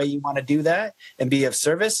 whatever way you want to do that and be of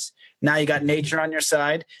service, now you got nature on your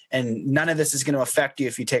side, and none of this is going to affect you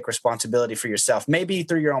if you take responsibility for yourself. Maybe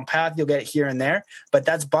through your own path, you'll get it here and there, but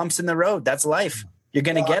that's bumps in the road. That's life. You're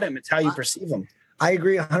going to get them. It's how you perceive them. I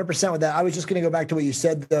agree 100% with that. I was just going to go back to what you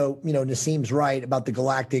said, though. Nassim's right about the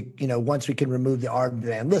galactic, once we can remove the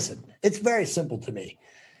armband. Listen, it's very simple to me.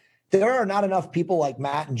 There are not enough people like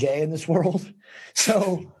Matt and Jay in this world.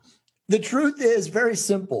 So the truth is very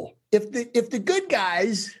simple. If the good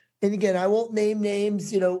guys, and again, I won't name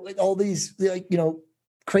names, all these,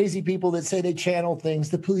 crazy people that say they channel things,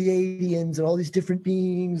 the Pleiadians and all these different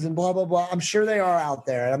beings and blah, blah, blah. I'm sure they are out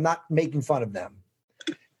there, and I'm not making fun of them.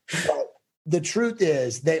 But the truth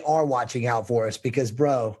is they are watching out for us because,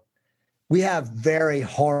 bro, we have very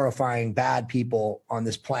horrifying bad people on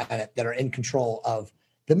this planet that are in control of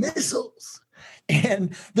the missiles.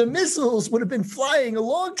 And the missiles would have been flying a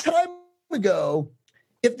long time ago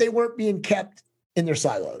if they weren't being kept in their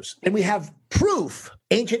silos. And we have proof.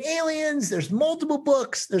 Ancient aliens, there's multiple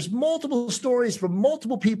books, there's multiple stories from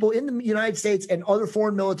multiple people in the United States and other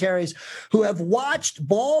foreign militaries who have watched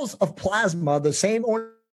balls of plasma, the same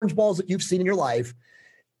orange balls that you've seen in your life,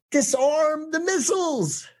 disarm the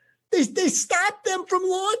missiles. They stop them from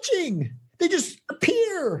launching. They just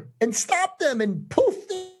appear and stop them, and poof,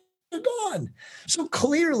 they're gone. So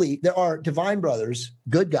clearly there are divine brothers,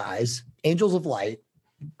 good guys, angels of light,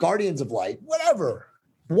 guardians of light, whatever,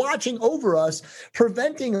 watching over us,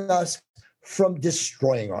 preventing us from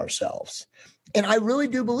destroying ourselves. And I really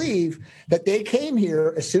do believe that they came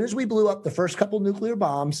here as soon as we blew up the first couple nuclear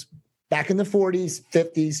bombs back in the 40s,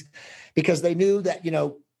 50s, because they knew that,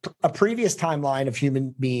 a previous timeline of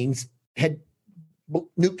human beings had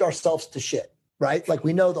nuked ourselves to shit, right? Like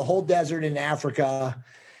we know the whole desert in Africa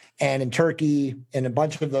and in Turkey and a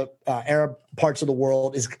bunch of the Arab parts of the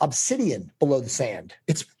world is obsidian below the sand.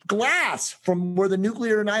 It's glass from where the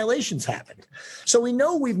nuclear annihilations happened. So we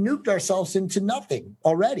know we've nuked ourselves into nothing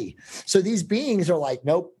already. So these beings are like,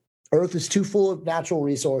 nope, Earth is too full of natural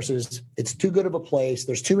resources. It's too good of a place.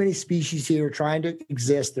 There's too many species here trying to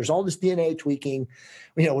exist. There's all this DNA tweaking.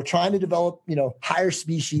 We're trying to develop, higher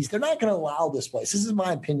species. They're not going to allow this place. This is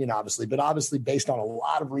my opinion, obviously, but obviously based on a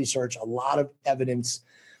lot of research, a lot of evidence,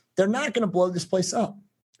 they're not going to blow this place up.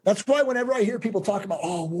 That's why whenever I hear people talk about,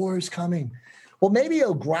 war is coming. Well, maybe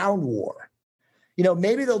a ground war.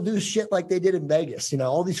 Maybe they'll do shit like they did in Vegas,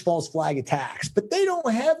 all these false flag attacks, but they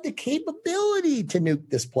don't have the capability to nuke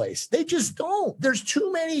this place. They just don't. There's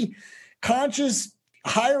too many conscious,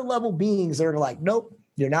 higher level beings that are like, nope,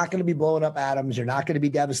 you're not going to be blowing up atoms. You're not going to be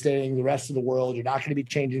devastating the rest of the world. You're not going to be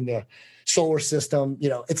changing the solar system.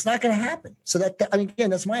 It's not going to happen. So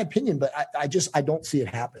again, that's my opinion, but I don't see it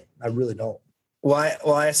happening. I really don't.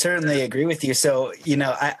 Well, I certainly agree with you. So,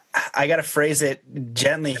 I got to phrase it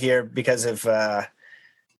gently here because of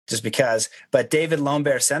but David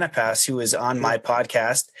Lombert Senepas, who is on my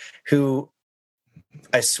podcast, who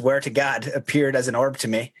I swear to God appeared as an orb to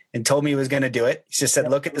me and told me he was going to do it. He just said,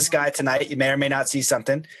 look at the sky tonight. You may or may not see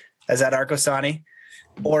something. As that Arcosani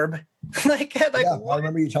orb. Yeah, I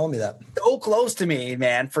remember you telling me that. So close to me,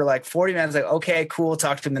 man, for like 40 minutes. Like, okay, cool.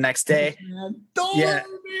 Talk to him the next day.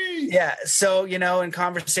 Yeah. So, in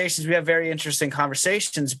conversations, we have very interesting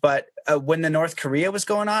conversations. But when the North Korea was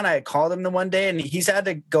going on, I called him the one day, and he's had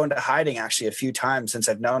to go into hiding actually a few times since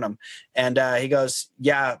I've known him. And he goes,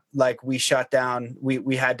 yeah, like we shut down.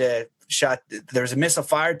 We had to there was a missile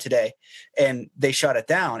fired today and they shot it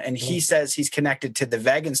down. And he says he's connected to the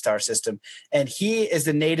Vegan star system, and he is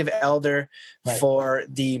the native elder for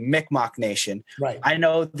the Mi'kmaq nation. Right. I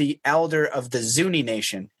know the elder of the Zuni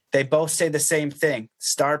nation. They both say the same thing.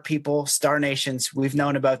 Star people, star nations. We've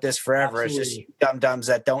known about this forever. Absolutely. It's just dum-dums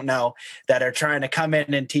that don't know, that are trying to come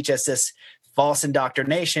in and teach us this false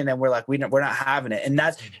indoctrination, and we're like, we're not having it. And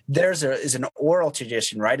that's is an oral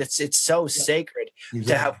tradition, right? It's so sacred.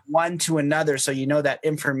 to have one to another. So, that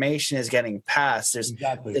information is getting passed.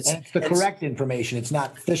 Exactly. And it's the correct information. It's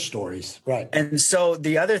not fish stories. Right. And so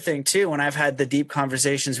the other thing too, when I've had the deep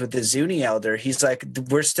conversations with the Zuni elder, he's like,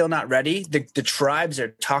 we're still not ready. The tribes are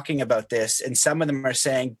talking about this. And some of them are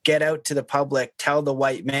saying, get out to the public, tell the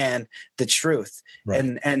white man the truth.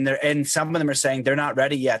 Right. And some of them are saying they're not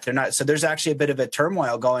ready yet. They're not. So there's actually a bit of a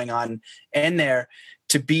turmoil going on in there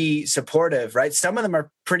to be supportive, right? Some of them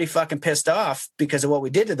are pretty fucking pissed off because of what we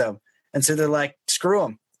did to them. And so they're like, screw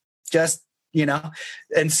them, just,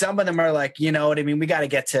 and some of them are like, you know what I mean? We got to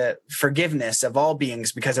get to forgiveness of all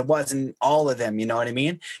beings because it wasn't all of them, you know what I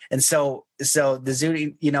mean? And so the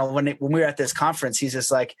Zuni, when we were at this conference, he's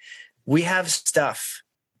just like, we have stuff.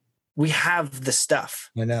 We have the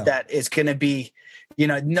stuff that is going to be,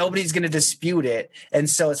 nobody's going to dispute it. And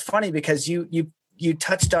so it's funny because you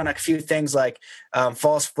touched on a few things like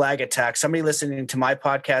false flag attacks. Somebody listening to my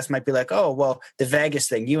podcast might be like, oh, well, the Vegas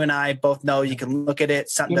thing. You and I both know you can look at it.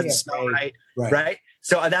 Something doesn't smell right?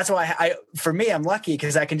 So that's why for me, I'm lucky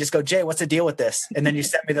because I can just go, Jay, what's the deal with this? And then you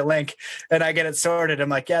send me the link and I get it sorted. I'm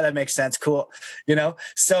like, yeah, that makes sense. Cool.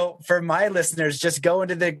 So for my listeners, just go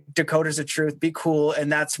into the Decoders of Truth, be cool.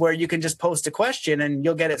 And that's where you can just post a question and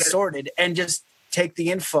you'll get it sorted and just take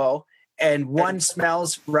the info. And one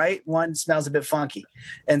smells right, one smells a bit funky.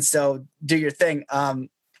 And so do your thing. Well,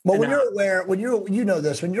 when you're aware, when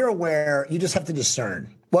you're aware, you just have to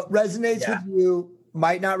discern what resonates with you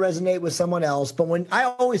might not resonate with someone else. But when I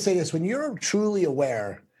always say this, when you're truly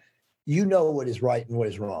aware, you know what is right and what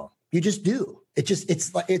is wrong. You just do.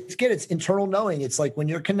 It's internal knowing. It's like when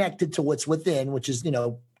you're connected to what's within, which is,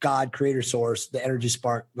 God, creator, source, the energy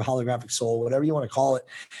spark, the holographic soul, whatever you want to call it.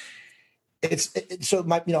 So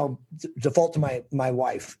my, default to my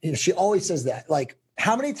wife, she always says that, like,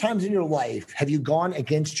 how many times in your life have you gone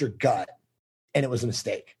against your gut and it was a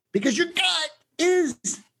mistake? Because your gut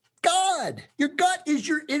is God. Your gut is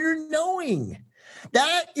your inner knowing.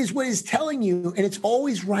 That is what is telling you. And it's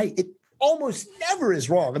always right. It almost never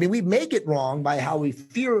is wrong. I mean, we make it wrong by how we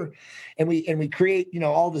fear and we create,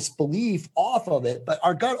 all this belief off of it. But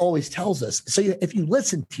our gut always tells us. So if you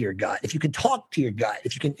listen to your gut, if you can talk to your gut,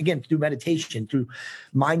 if you can, again, through meditation, through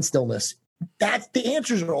mind stillness, the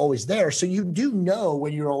answers are always there. So you do know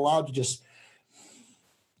when you're allowed to just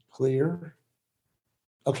clear.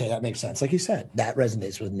 Okay, that makes sense. Like you said, that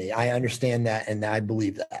resonates with me. I understand that. And I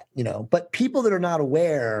believe that, but people that are not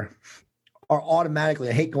aware are automatically,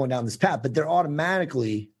 I hate going down this path, but they're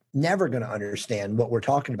automatically never going to understand what we're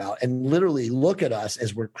talking about and literally look at us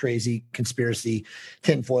as we're crazy conspiracy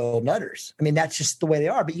tinfoil nutters. I mean, that's just the way they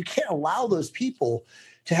are, but you can't allow those people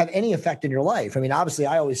to have any effect in your life. I mean, obviously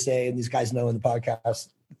I always say, and these guys know in the podcast,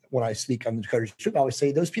 when I speak on the Decoders of Truth, I always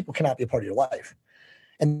say those people cannot be a part of your life.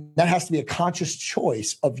 And that has to be a conscious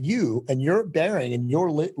choice of you and your bearing and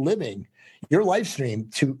your living your live stream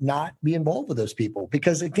to not be involved with those people.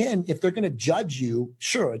 Because again, if they're going to judge you,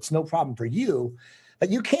 sure, it's no problem for you, but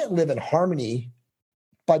you can't live in harmony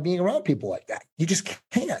by being around people like that. You just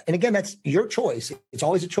can't. And again, that's your choice. It's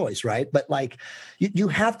always a choice, right? But like you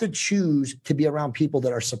have to choose to be around people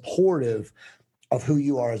that are supportive of who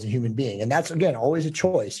you are as a human being. And that's, again, always a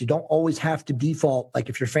choice. You don't always have to default. Like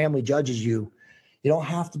if your family judges you, you don't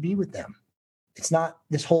have to be with them. It's not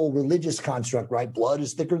this whole religious construct, right? Blood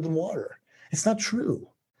is thicker than water. It's not true.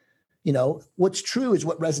 What's true is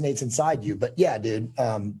what resonates inside you. But yeah, dude,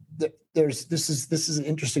 this is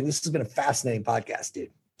interesting. This has been a fascinating podcast,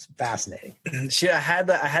 dude. It's fascinating. Shit, I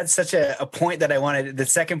had such a point that I wanted. The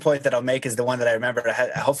second point that I'll make is the one that I remembered.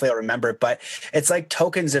 Hopefully I'll remember it, but it's like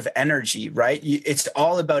tokens of energy, right? It's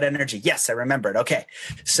all about energy. Yes, I remembered. Okay.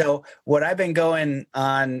 So what I've been going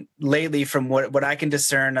on lately from what I can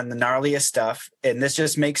discern on the gnarliest stuff, and this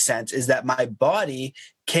just makes sense, is that my body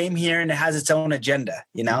came here and it has its own agenda,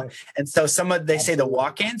 Right. And so they say the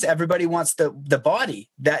walk-ins, everybody wants the body.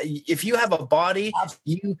 That if you have a body,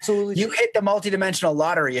 you hit the multidimensional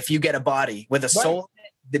lottery if you get a body with a soul.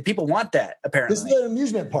 The people want that, apparently. This is an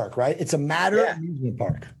amusement park, right? It's a matter of amusement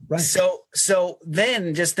park. Right. So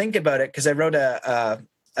then just think about it, because I wrote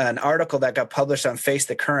an article that got published on Face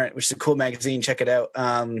the Current, which is a cool magazine. Check it out.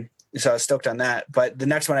 So I was stoked on that. But the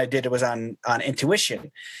next one I did, it was on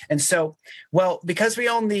intuition. And so, because we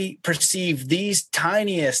only perceive these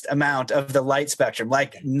tiniest amount of the light spectrum,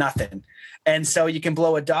 like nothing. And so you can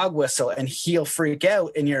blow a dog whistle and he'll freak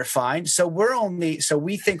out and you're fine. So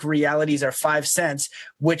we think realities are 5 cents,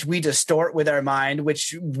 which we distort with our mind,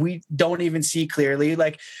 which we don't even see clearly.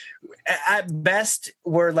 Like at best,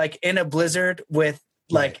 we're like in a blizzard with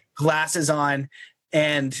like glasses on,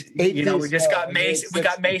 and we got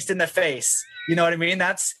maced in the face. You know what I mean?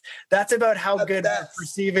 That's about how good we're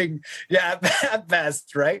perceiving. Yeah, at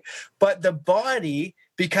best, right? But the body,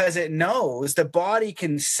 because it knows, the body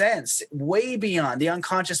can sense way beyond. The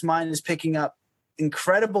unconscious mind is picking up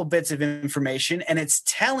incredible bits of information, and it's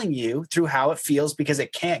telling you through how it feels because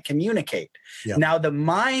it can't communicate. Yep. Now the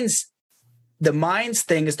mind's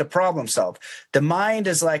thing is to problem solve. The mind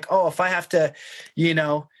is like, oh, if I have to,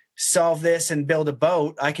 solve this and build a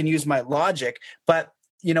boat, I can use my logic. But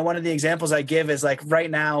one of the examples I give is like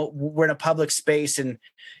right now we're in a public space and,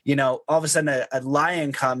 all of a sudden a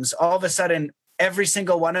lion comes. All of a sudden, every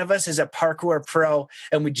single one of us is a parkour pro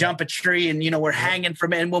and we jump a tree and, we're hanging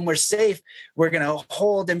from it. And when we're safe, we're going to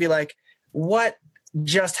hold and be like, what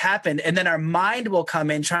just happened? And then our mind will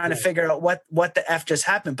come in trying to figure out what the F just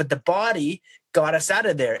happened. But the body got us out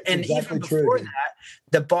of there. That's and even before that,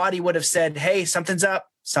 the body would have said, hey, something's up.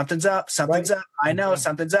 Something's up. I know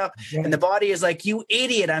something's up. Right. And the body is like, you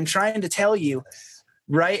idiot, I'm trying to tell you.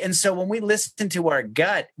 Right. And so when we listen to our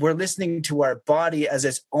gut, we're listening to our body as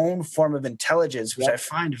its own form of intelligence, which I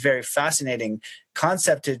find a very fascinating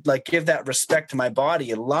concept to like give that respect to my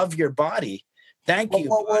body and love your body. Thank you.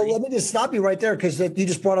 Well, let me just stop you right there because you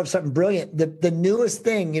just brought up something brilliant. The newest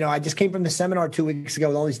thing, I just came from the seminar 2 weeks ago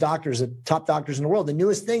with all these doctors, the top doctors in the world. The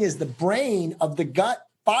newest thing is the brain of the gut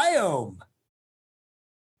biome.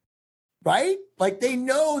 Right? Like they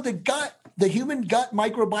know the human gut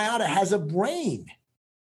microbiota has a brain.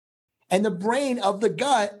 And the brain of the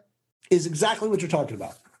gut is exactly what you're talking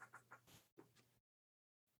about.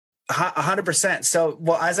 100%. So,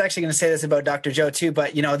 well, I was actually going to say this about Dr. Joe too,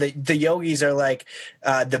 but the yogis are like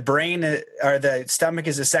the brain or the stomach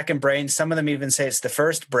is the second brain. Some of them even say it's the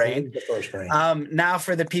first brain. Now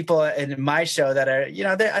for the people in my show that are,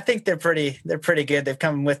 I think they're pretty good. They've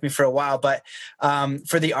come with me for a while, but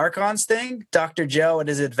for the Archons thing, Dr. Joe at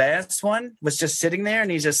his advanced one was just sitting there and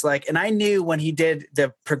he's just like, and I knew when he did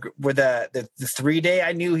the 3-day,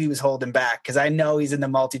 I knew he was holding back because I know he's in the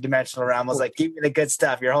multidimensional realm. I was like, give me the good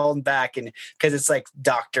stuff. You're holding back, and because it's like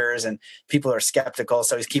doctors and people are skeptical,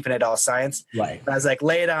 so he's keeping it all science. Right. And I was like,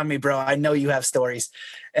 lay it on me, bro. I know you have stories.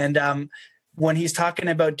 And when he's talking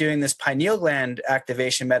about doing this pineal gland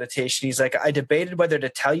activation meditation, he's like, I debated whether to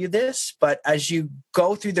tell you this, but as you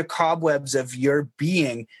go through the cobwebs of your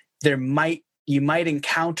being, you might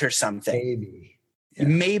encounter something.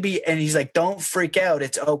 Maybe. And he's like, don't freak out.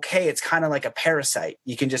 It's okay. It's kind of like a parasite.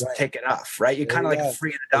 You can just take it off, right? You're kind of like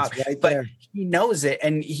freeing it off. But he knows it.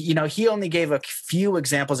 And, he only gave a few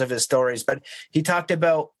examples of his stories, but he talked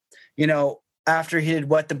about, after he did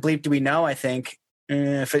What the Bleep Do We Know, I think,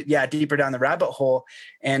 deeper down the rabbit hole.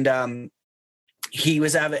 And he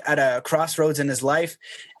was at a crossroads in his life,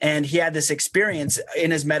 and he had this experience in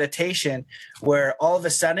his meditation where all of a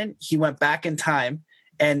sudden he went back in time.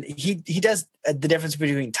 And he does the difference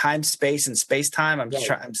between time, space, and space time.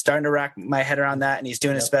 I'm starting to rack my head around that, and he's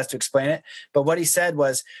doing his best to explain it. But what he said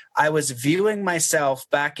was, I was viewing myself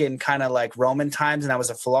back in kind of like Roman times, and I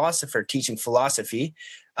was a philosopher teaching philosophy.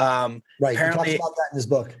 Right. He talks about that in his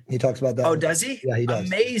book. He talks about that. Oh, does he? Yeah, he does.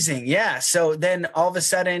 Amazing. Yeah. So then all of a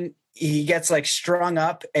sudden he gets like strung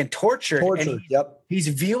up and tortured. And he's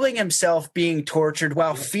viewing himself being tortured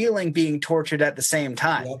while feeling being tortured at the same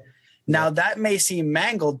time. Now that may seem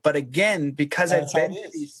mangled, but again, because I've been to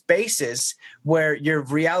these spaces where your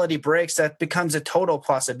reality breaks, that becomes a total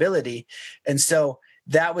possibility. And so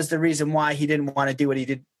that was the reason why he didn't want to do what he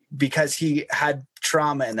did, because he had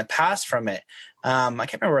trauma in the past from it. I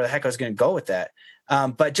can't remember where the heck I was going to go with that.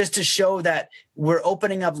 But just to show that we're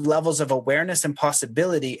opening up levels of awareness and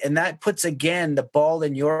possibility. And that puts, again, the ball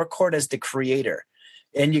in your court as the creator.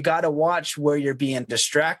 And you got to watch where you're being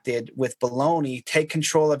distracted with baloney. Take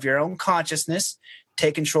control of your own consciousness,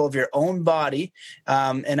 take control of your own body.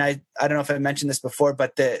 And I don't know if I mentioned this before,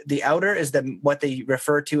 but the outer is what they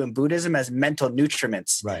refer to in Buddhism as mental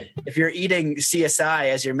nutriments. Right. If you're eating CSI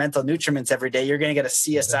as your mental nutriments every day, you're going to get a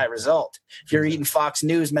CSI result. If you're eating Fox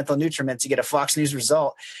News mental nutriments, you get a Fox News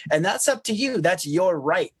result. And that's up to you. That's your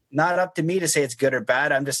right. Not up to me to say it's good or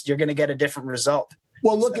bad. you're going to get a different result.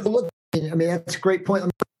 Well, look. I mean, that's a great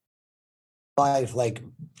point. Like,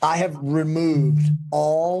 I have removed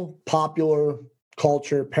all popular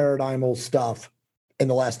culture paradigmal stuff in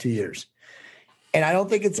the last 2 years. And I don't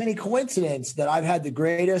think it's any coincidence that I've had the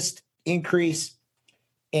greatest increase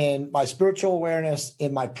in my spiritual awareness,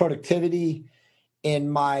 in my productivity, in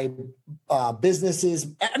my businesses.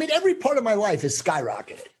 I mean, every part of my life is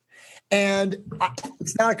skyrocketed. And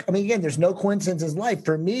it's not, again, there's no coincidence in life.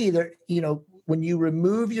 For me, when you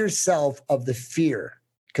remove yourself of the fear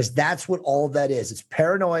because that's what all of that is. It's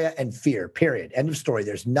paranoia and fear, period. End of story.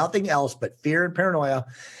 There's nothing else but fear and paranoia.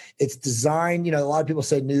 It's designed, a lot of people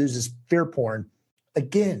say news is fear porn.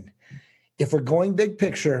 Again, if we're going big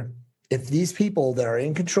picture, if these people that are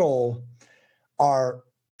in control are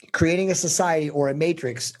creating a society or a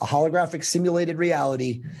matrix, a holographic simulated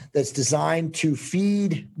reality that's designed to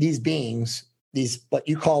feed these beings, these what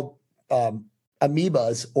you call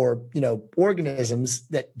amoebas or organisms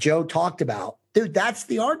that Joe talked about, dude, that's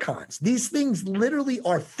the archons. These things literally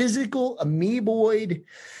are physical amoeboid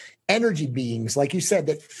energy beings, like you said,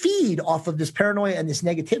 that feed off of this paranoia and this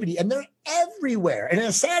negativity, and they're everywhere. And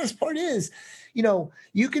the saddest part is,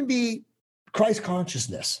 you can be Christ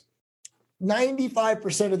consciousness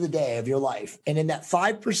 95% of the day of your life. And in that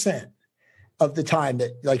 5% of the time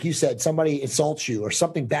that, like you said, somebody insults you or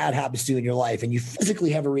something bad happens to you in your life and you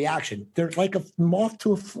physically have a reaction, they're like a moth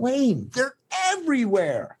to a flame. They're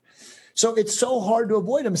everywhere. So it's so hard to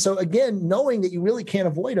avoid them. So again, knowing that you really can't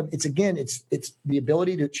avoid them, it's the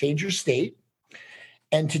ability to change your state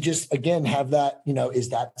and to just, again, have that, is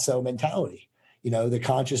that so mentality, the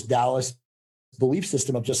conscious Taoist belief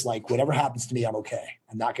system of just like, whatever happens to me, I'm okay.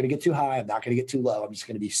 I'm not going to get too high. I'm not going to get too low. I'm just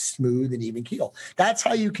going to be smooth and even keel. That's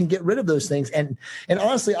how you can get rid of those things. And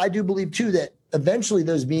honestly, I do believe too, that eventually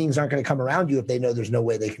those beings aren't going to come around you if they know there's no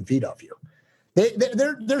way they can feed off you.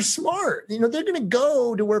 They're smart. They're going to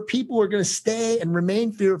go to where people are going to stay and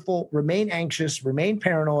remain fearful, remain anxious, remain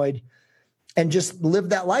paranoid, and just live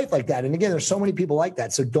that life like that. And again, there's so many people like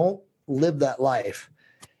that. So don't live that life.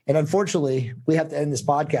 And unfortunately, we have to end this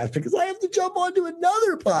podcast because I have to jump onto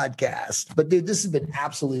another podcast. But dude, this has been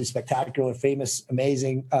absolutely spectacular, famous,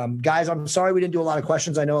 amazing. Guys, I'm sorry we didn't do a lot of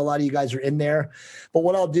questions. I know a lot of you guys are in there. But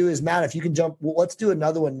what I'll do is, Matt, if you can jump, let's do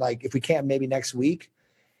another one, like if we can, maybe next week.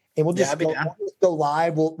 And we'll just go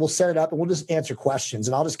live. We'll set it up and we'll just answer questions.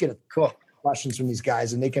 And I'll just get questions from these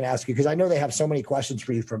guys and they can ask you, because I know they have so many questions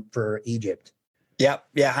for you for Egypt. Yep.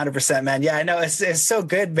 Yeah. 100%, man. Yeah, I know. It's so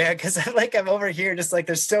good, man. Cause I'm over here just like,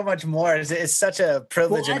 there's so much more. It's such a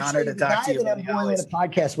privilege and honor to talk to you. The guy that I'm going on a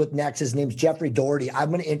podcast with next, his name's Jeffrey Doherty.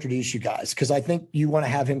 I'm going to introduce you guys because I think you want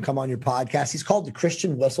to have him come on your podcast. He's called the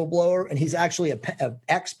Christian Whistleblower, and he's actually an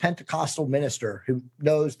ex-Pentecostal minister who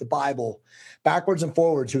knows the Bible backwards and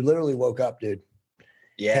forwards, who literally woke up, dude.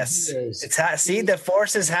 Yes. See, the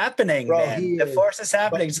force is happening, bro, man. The force is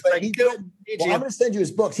happening. I'm going to send you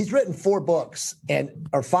his books. He's written 4 books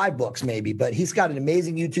or 5 books maybe, but he's got an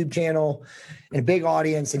amazing YouTube channel and a big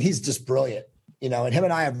audience, and he's just brilliant, and him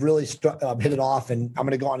and I have really hit it off, and I'm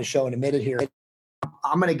going to go on the show in a minute here.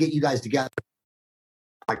 I'm going to get you guys together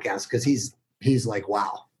podcast because he's like,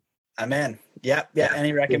 wow. I'm in. Yeah.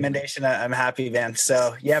 Any recommendation, I'm happy, man.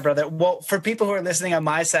 So yeah, brother. Well, for people who are listening on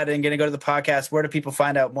my side and going to go to the podcast, where do people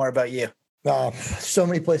find out more about you? So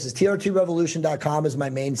many places. TR2revolution.com is my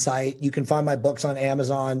main site. You can find my books on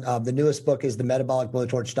Amazon. The newest book is The Metabolic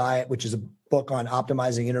Blowtorch Diet, which is a book on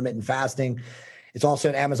optimizing intermittent fasting. It's also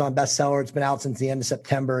an Amazon bestseller. It's been out since the end of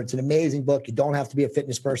September. It's an amazing book. You don't have to be a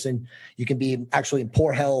fitness person. You can be actually in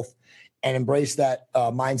poor health and embrace that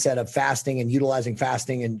mindset of fasting and utilizing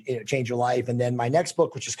fasting and change your life. And then my next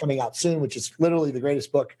book, which is coming out soon, which is literally the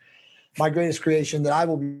greatest book, my greatest creation that I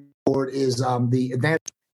will be forward, is the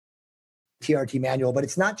Advanced TRT Manual. But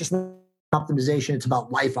it's not just optimization; it's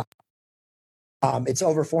about life. It's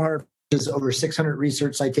over 400 pages, over 600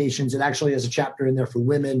 research citations. It actually has a chapter in there for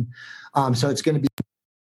women. So it's going to be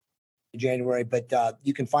January, but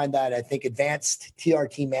you can find that, I think,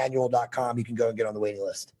 advancedtrtmanual.com. You can go and get on the waiting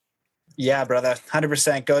list. Yeah, brother,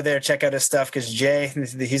 100%. Go there, check out his stuff, because Jay,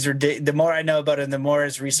 the more I know about him, the more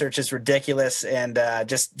his research is ridiculous, and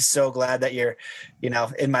just so glad that you're,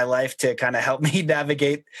 in my life to kind of help me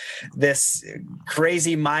navigate this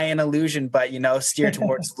crazy Mayan illusion, but, steer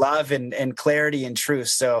towards love and clarity and truth.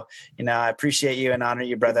 So, I appreciate you and honor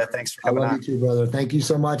you, brother. Thanks for coming on. I love you too, brother. Thank you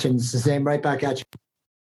so much. And it's the same right back at you.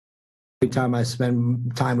 Every time I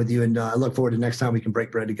spend time with you, and I look forward to next time we can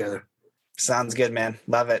break bread together. Sounds good, man.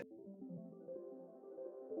 Love it.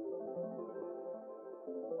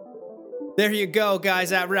 There you go,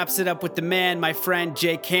 guys. That wraps it up with the man, my friend,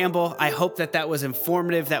 Jay Campbell. I hope that was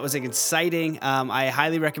informative. That was exciting. I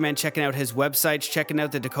highly recommend checking out his websites, checking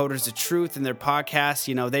out the Decoders of Truth and their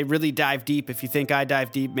podcasts. They really dive deep. If you think I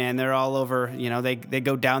dive deep, man, they're all over. They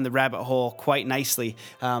go down the rabbit hole quite nicely.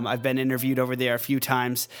 I've been interviewed over there a few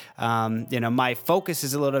times. My focus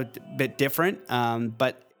is a little bit different,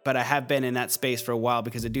 but I have been in that space for a while,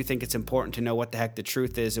 because I do think it's important to know what the heck the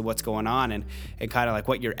truth is and what's going on, and kind of like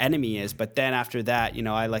what your enemy is. But then after that,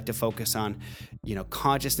 I like to focus on,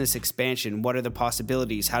 consciousness expansion. What are the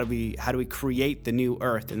possibilities? How do we create the new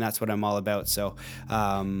earth? And that's what I'm all about. So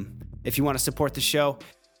if you want to support the show,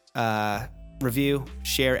 review,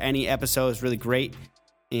 share any episode is really great.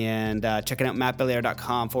 And checking out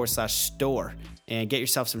mattbelair.com/store and get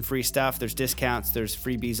yourself some free stuff. There's discounts, there's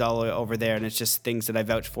freebies all over there, and it's just things that I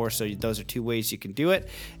vouch for. So those are 2 ways you can do it.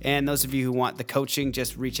 And those of you who want the coaching,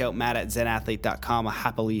 just reach out, matt@zenathlete.com. I'll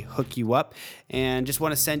happily hook you up. And just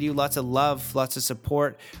want to send you lots of love, lots of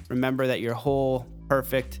support. Remember that you're whole,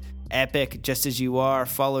 perfect, epic, just as you are.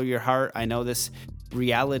 Follow your heart. I know this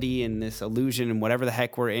reality and this illusion and whatever the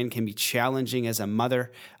heck we're in can be challenging as a mother.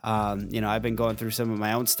 I've been going through some of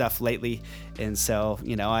my own stuff lately, and so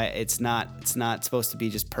it's not supposed to be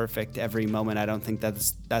just perfect every moment. I don't think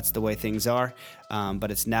that's the way things are,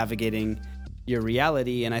 but it's navigating your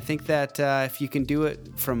reality. And I think that if you can do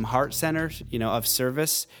it from heart centered, of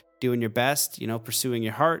service, doing your best, pursuing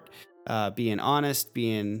your heart, being honest,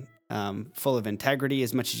 being full of integrity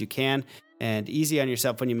as much as you can, and easy on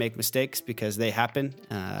yourself when you make mistakes, because they happen.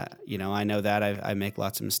 I know that I make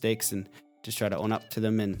lots of mistakes and just try to own up to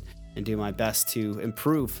them and do my best to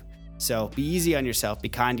improve. So be easy on yourself, be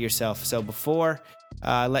kind to yourself. So before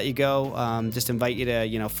I let you go, just invite you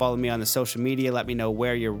to, follow me on the social media. Let me know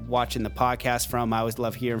where you're watching the podcast from. I always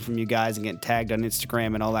love hearing from you guys and getting tagged on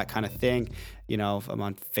Instagram and all that kind of thing. I'm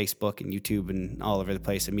on Facebook and YouTube and all over the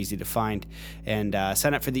place. I'm easy to find. And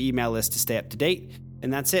sign up for the email list to stay up to date.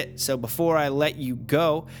 And that's it. So before I let you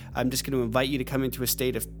go, I'm just going to invite you to come into a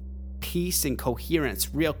state of peace and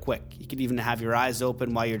coherence real quick. You could even have your eyes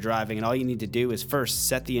open while you're driving. And all you need to do is first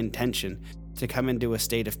set the intention to come into a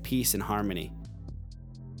state of peace and harmony.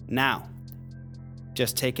 Now,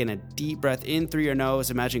 just taking a deep breath in through your nose,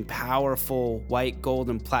 imagining powerful white, gold,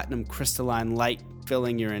 and platinum crystalline light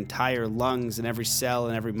filling your entire lungs and every cell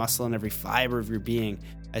and every muscle and every fiber of your being,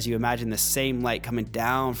 as you imagine the same light coming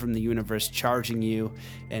down from the universe, charging you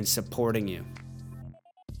and supporting you.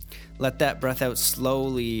 Let that breath out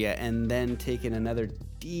slowly, and then taking another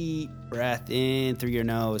deep breath in through your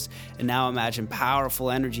nose. And now imagine powerful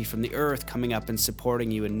energy from the earth coming up and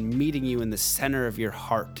supporting you and meeting you in the center of your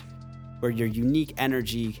heart, where your unique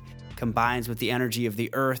energy combines with the energy of the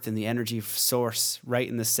earth and the energy of source right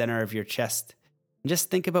in the center of your chest. And just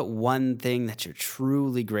think about one thing that you're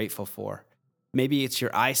truly grateful for. Maybe it's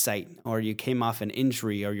your eyesight, or you came off an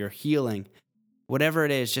injury, or you're healing. Whatever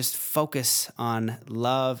it is, just focus on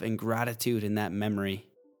love and gratitude in that memory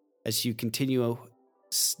as you continue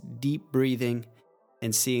deep breathing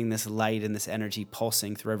and seeing this light and this energy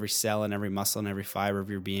pulsing through every cell and every muscle and every fiber of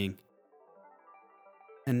your being.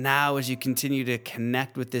 And now, as you continue to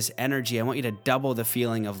connect with this energy, I want you to double the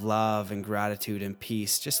feeling of love and gratitude and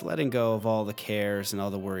peace, just letting go of all the cares and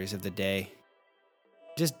all the worries of the day.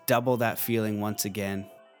 Just double that feeling once again,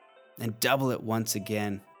 and double it once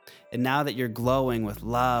again. And now that you're glowing with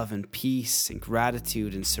love and peace and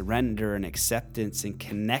gratitude and surrender and acceptance and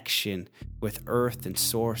connection with earth and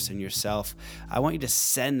source and yourself, I want you to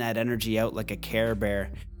send that energy out like a Care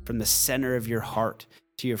Bear from the center of your heart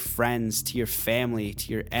to your friends, to your family,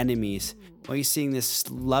 to your enemies. While you're seeing this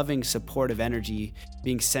loving, supportive energy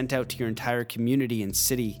being sent out to your entire community and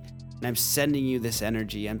city. And I'm sending you this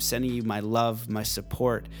energy. I'm sending you my love, my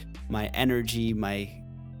support, my energy, my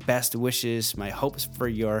best wishes, my hopes for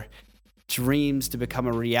your dreams to become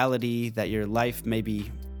a reality, that your life may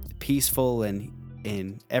be peaceful and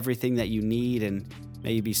in everything that you need, and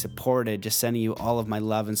may you be supported. Just sending you all of my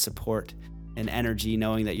love and support and energy,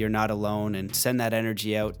 knowing that you're not alone, and send that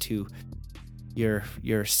energy out to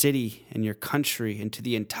your city and your country and to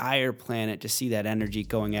the entire planet, to see that energy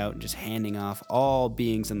going out and just handing off all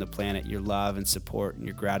beings on the planet your love and support and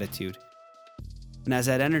your gratitude. And as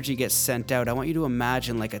that energy gets sent out, I want you to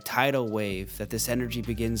imagine like a tidal wave that this energy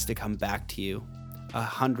begins to come back to you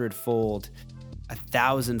 100-fold,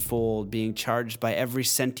 1,000-fold, being charged by every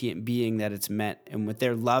sentient being that it's met. And with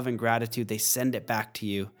their love and gratitude, they send it back to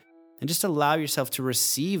you. And just allow yourself to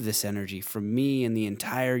receive this energy from me and the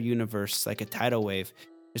entire universe like a tidal wave.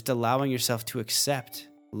 Just allowing yourself to accept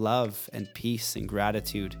love and peace and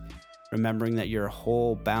gratitude, remembering that you're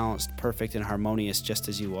whole, balanced, perfect, and harmonious just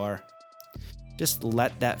as you are. Just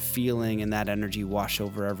let that feeling and that energy wash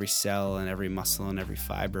over every cell and every muscle and every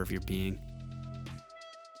fiber of your being.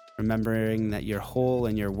 Remembering that you're whole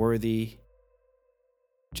and you're worthy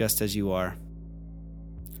just as you are.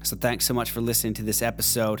 So thanks so much for listening to this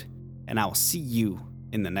episode, and I will see you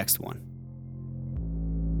in the next one.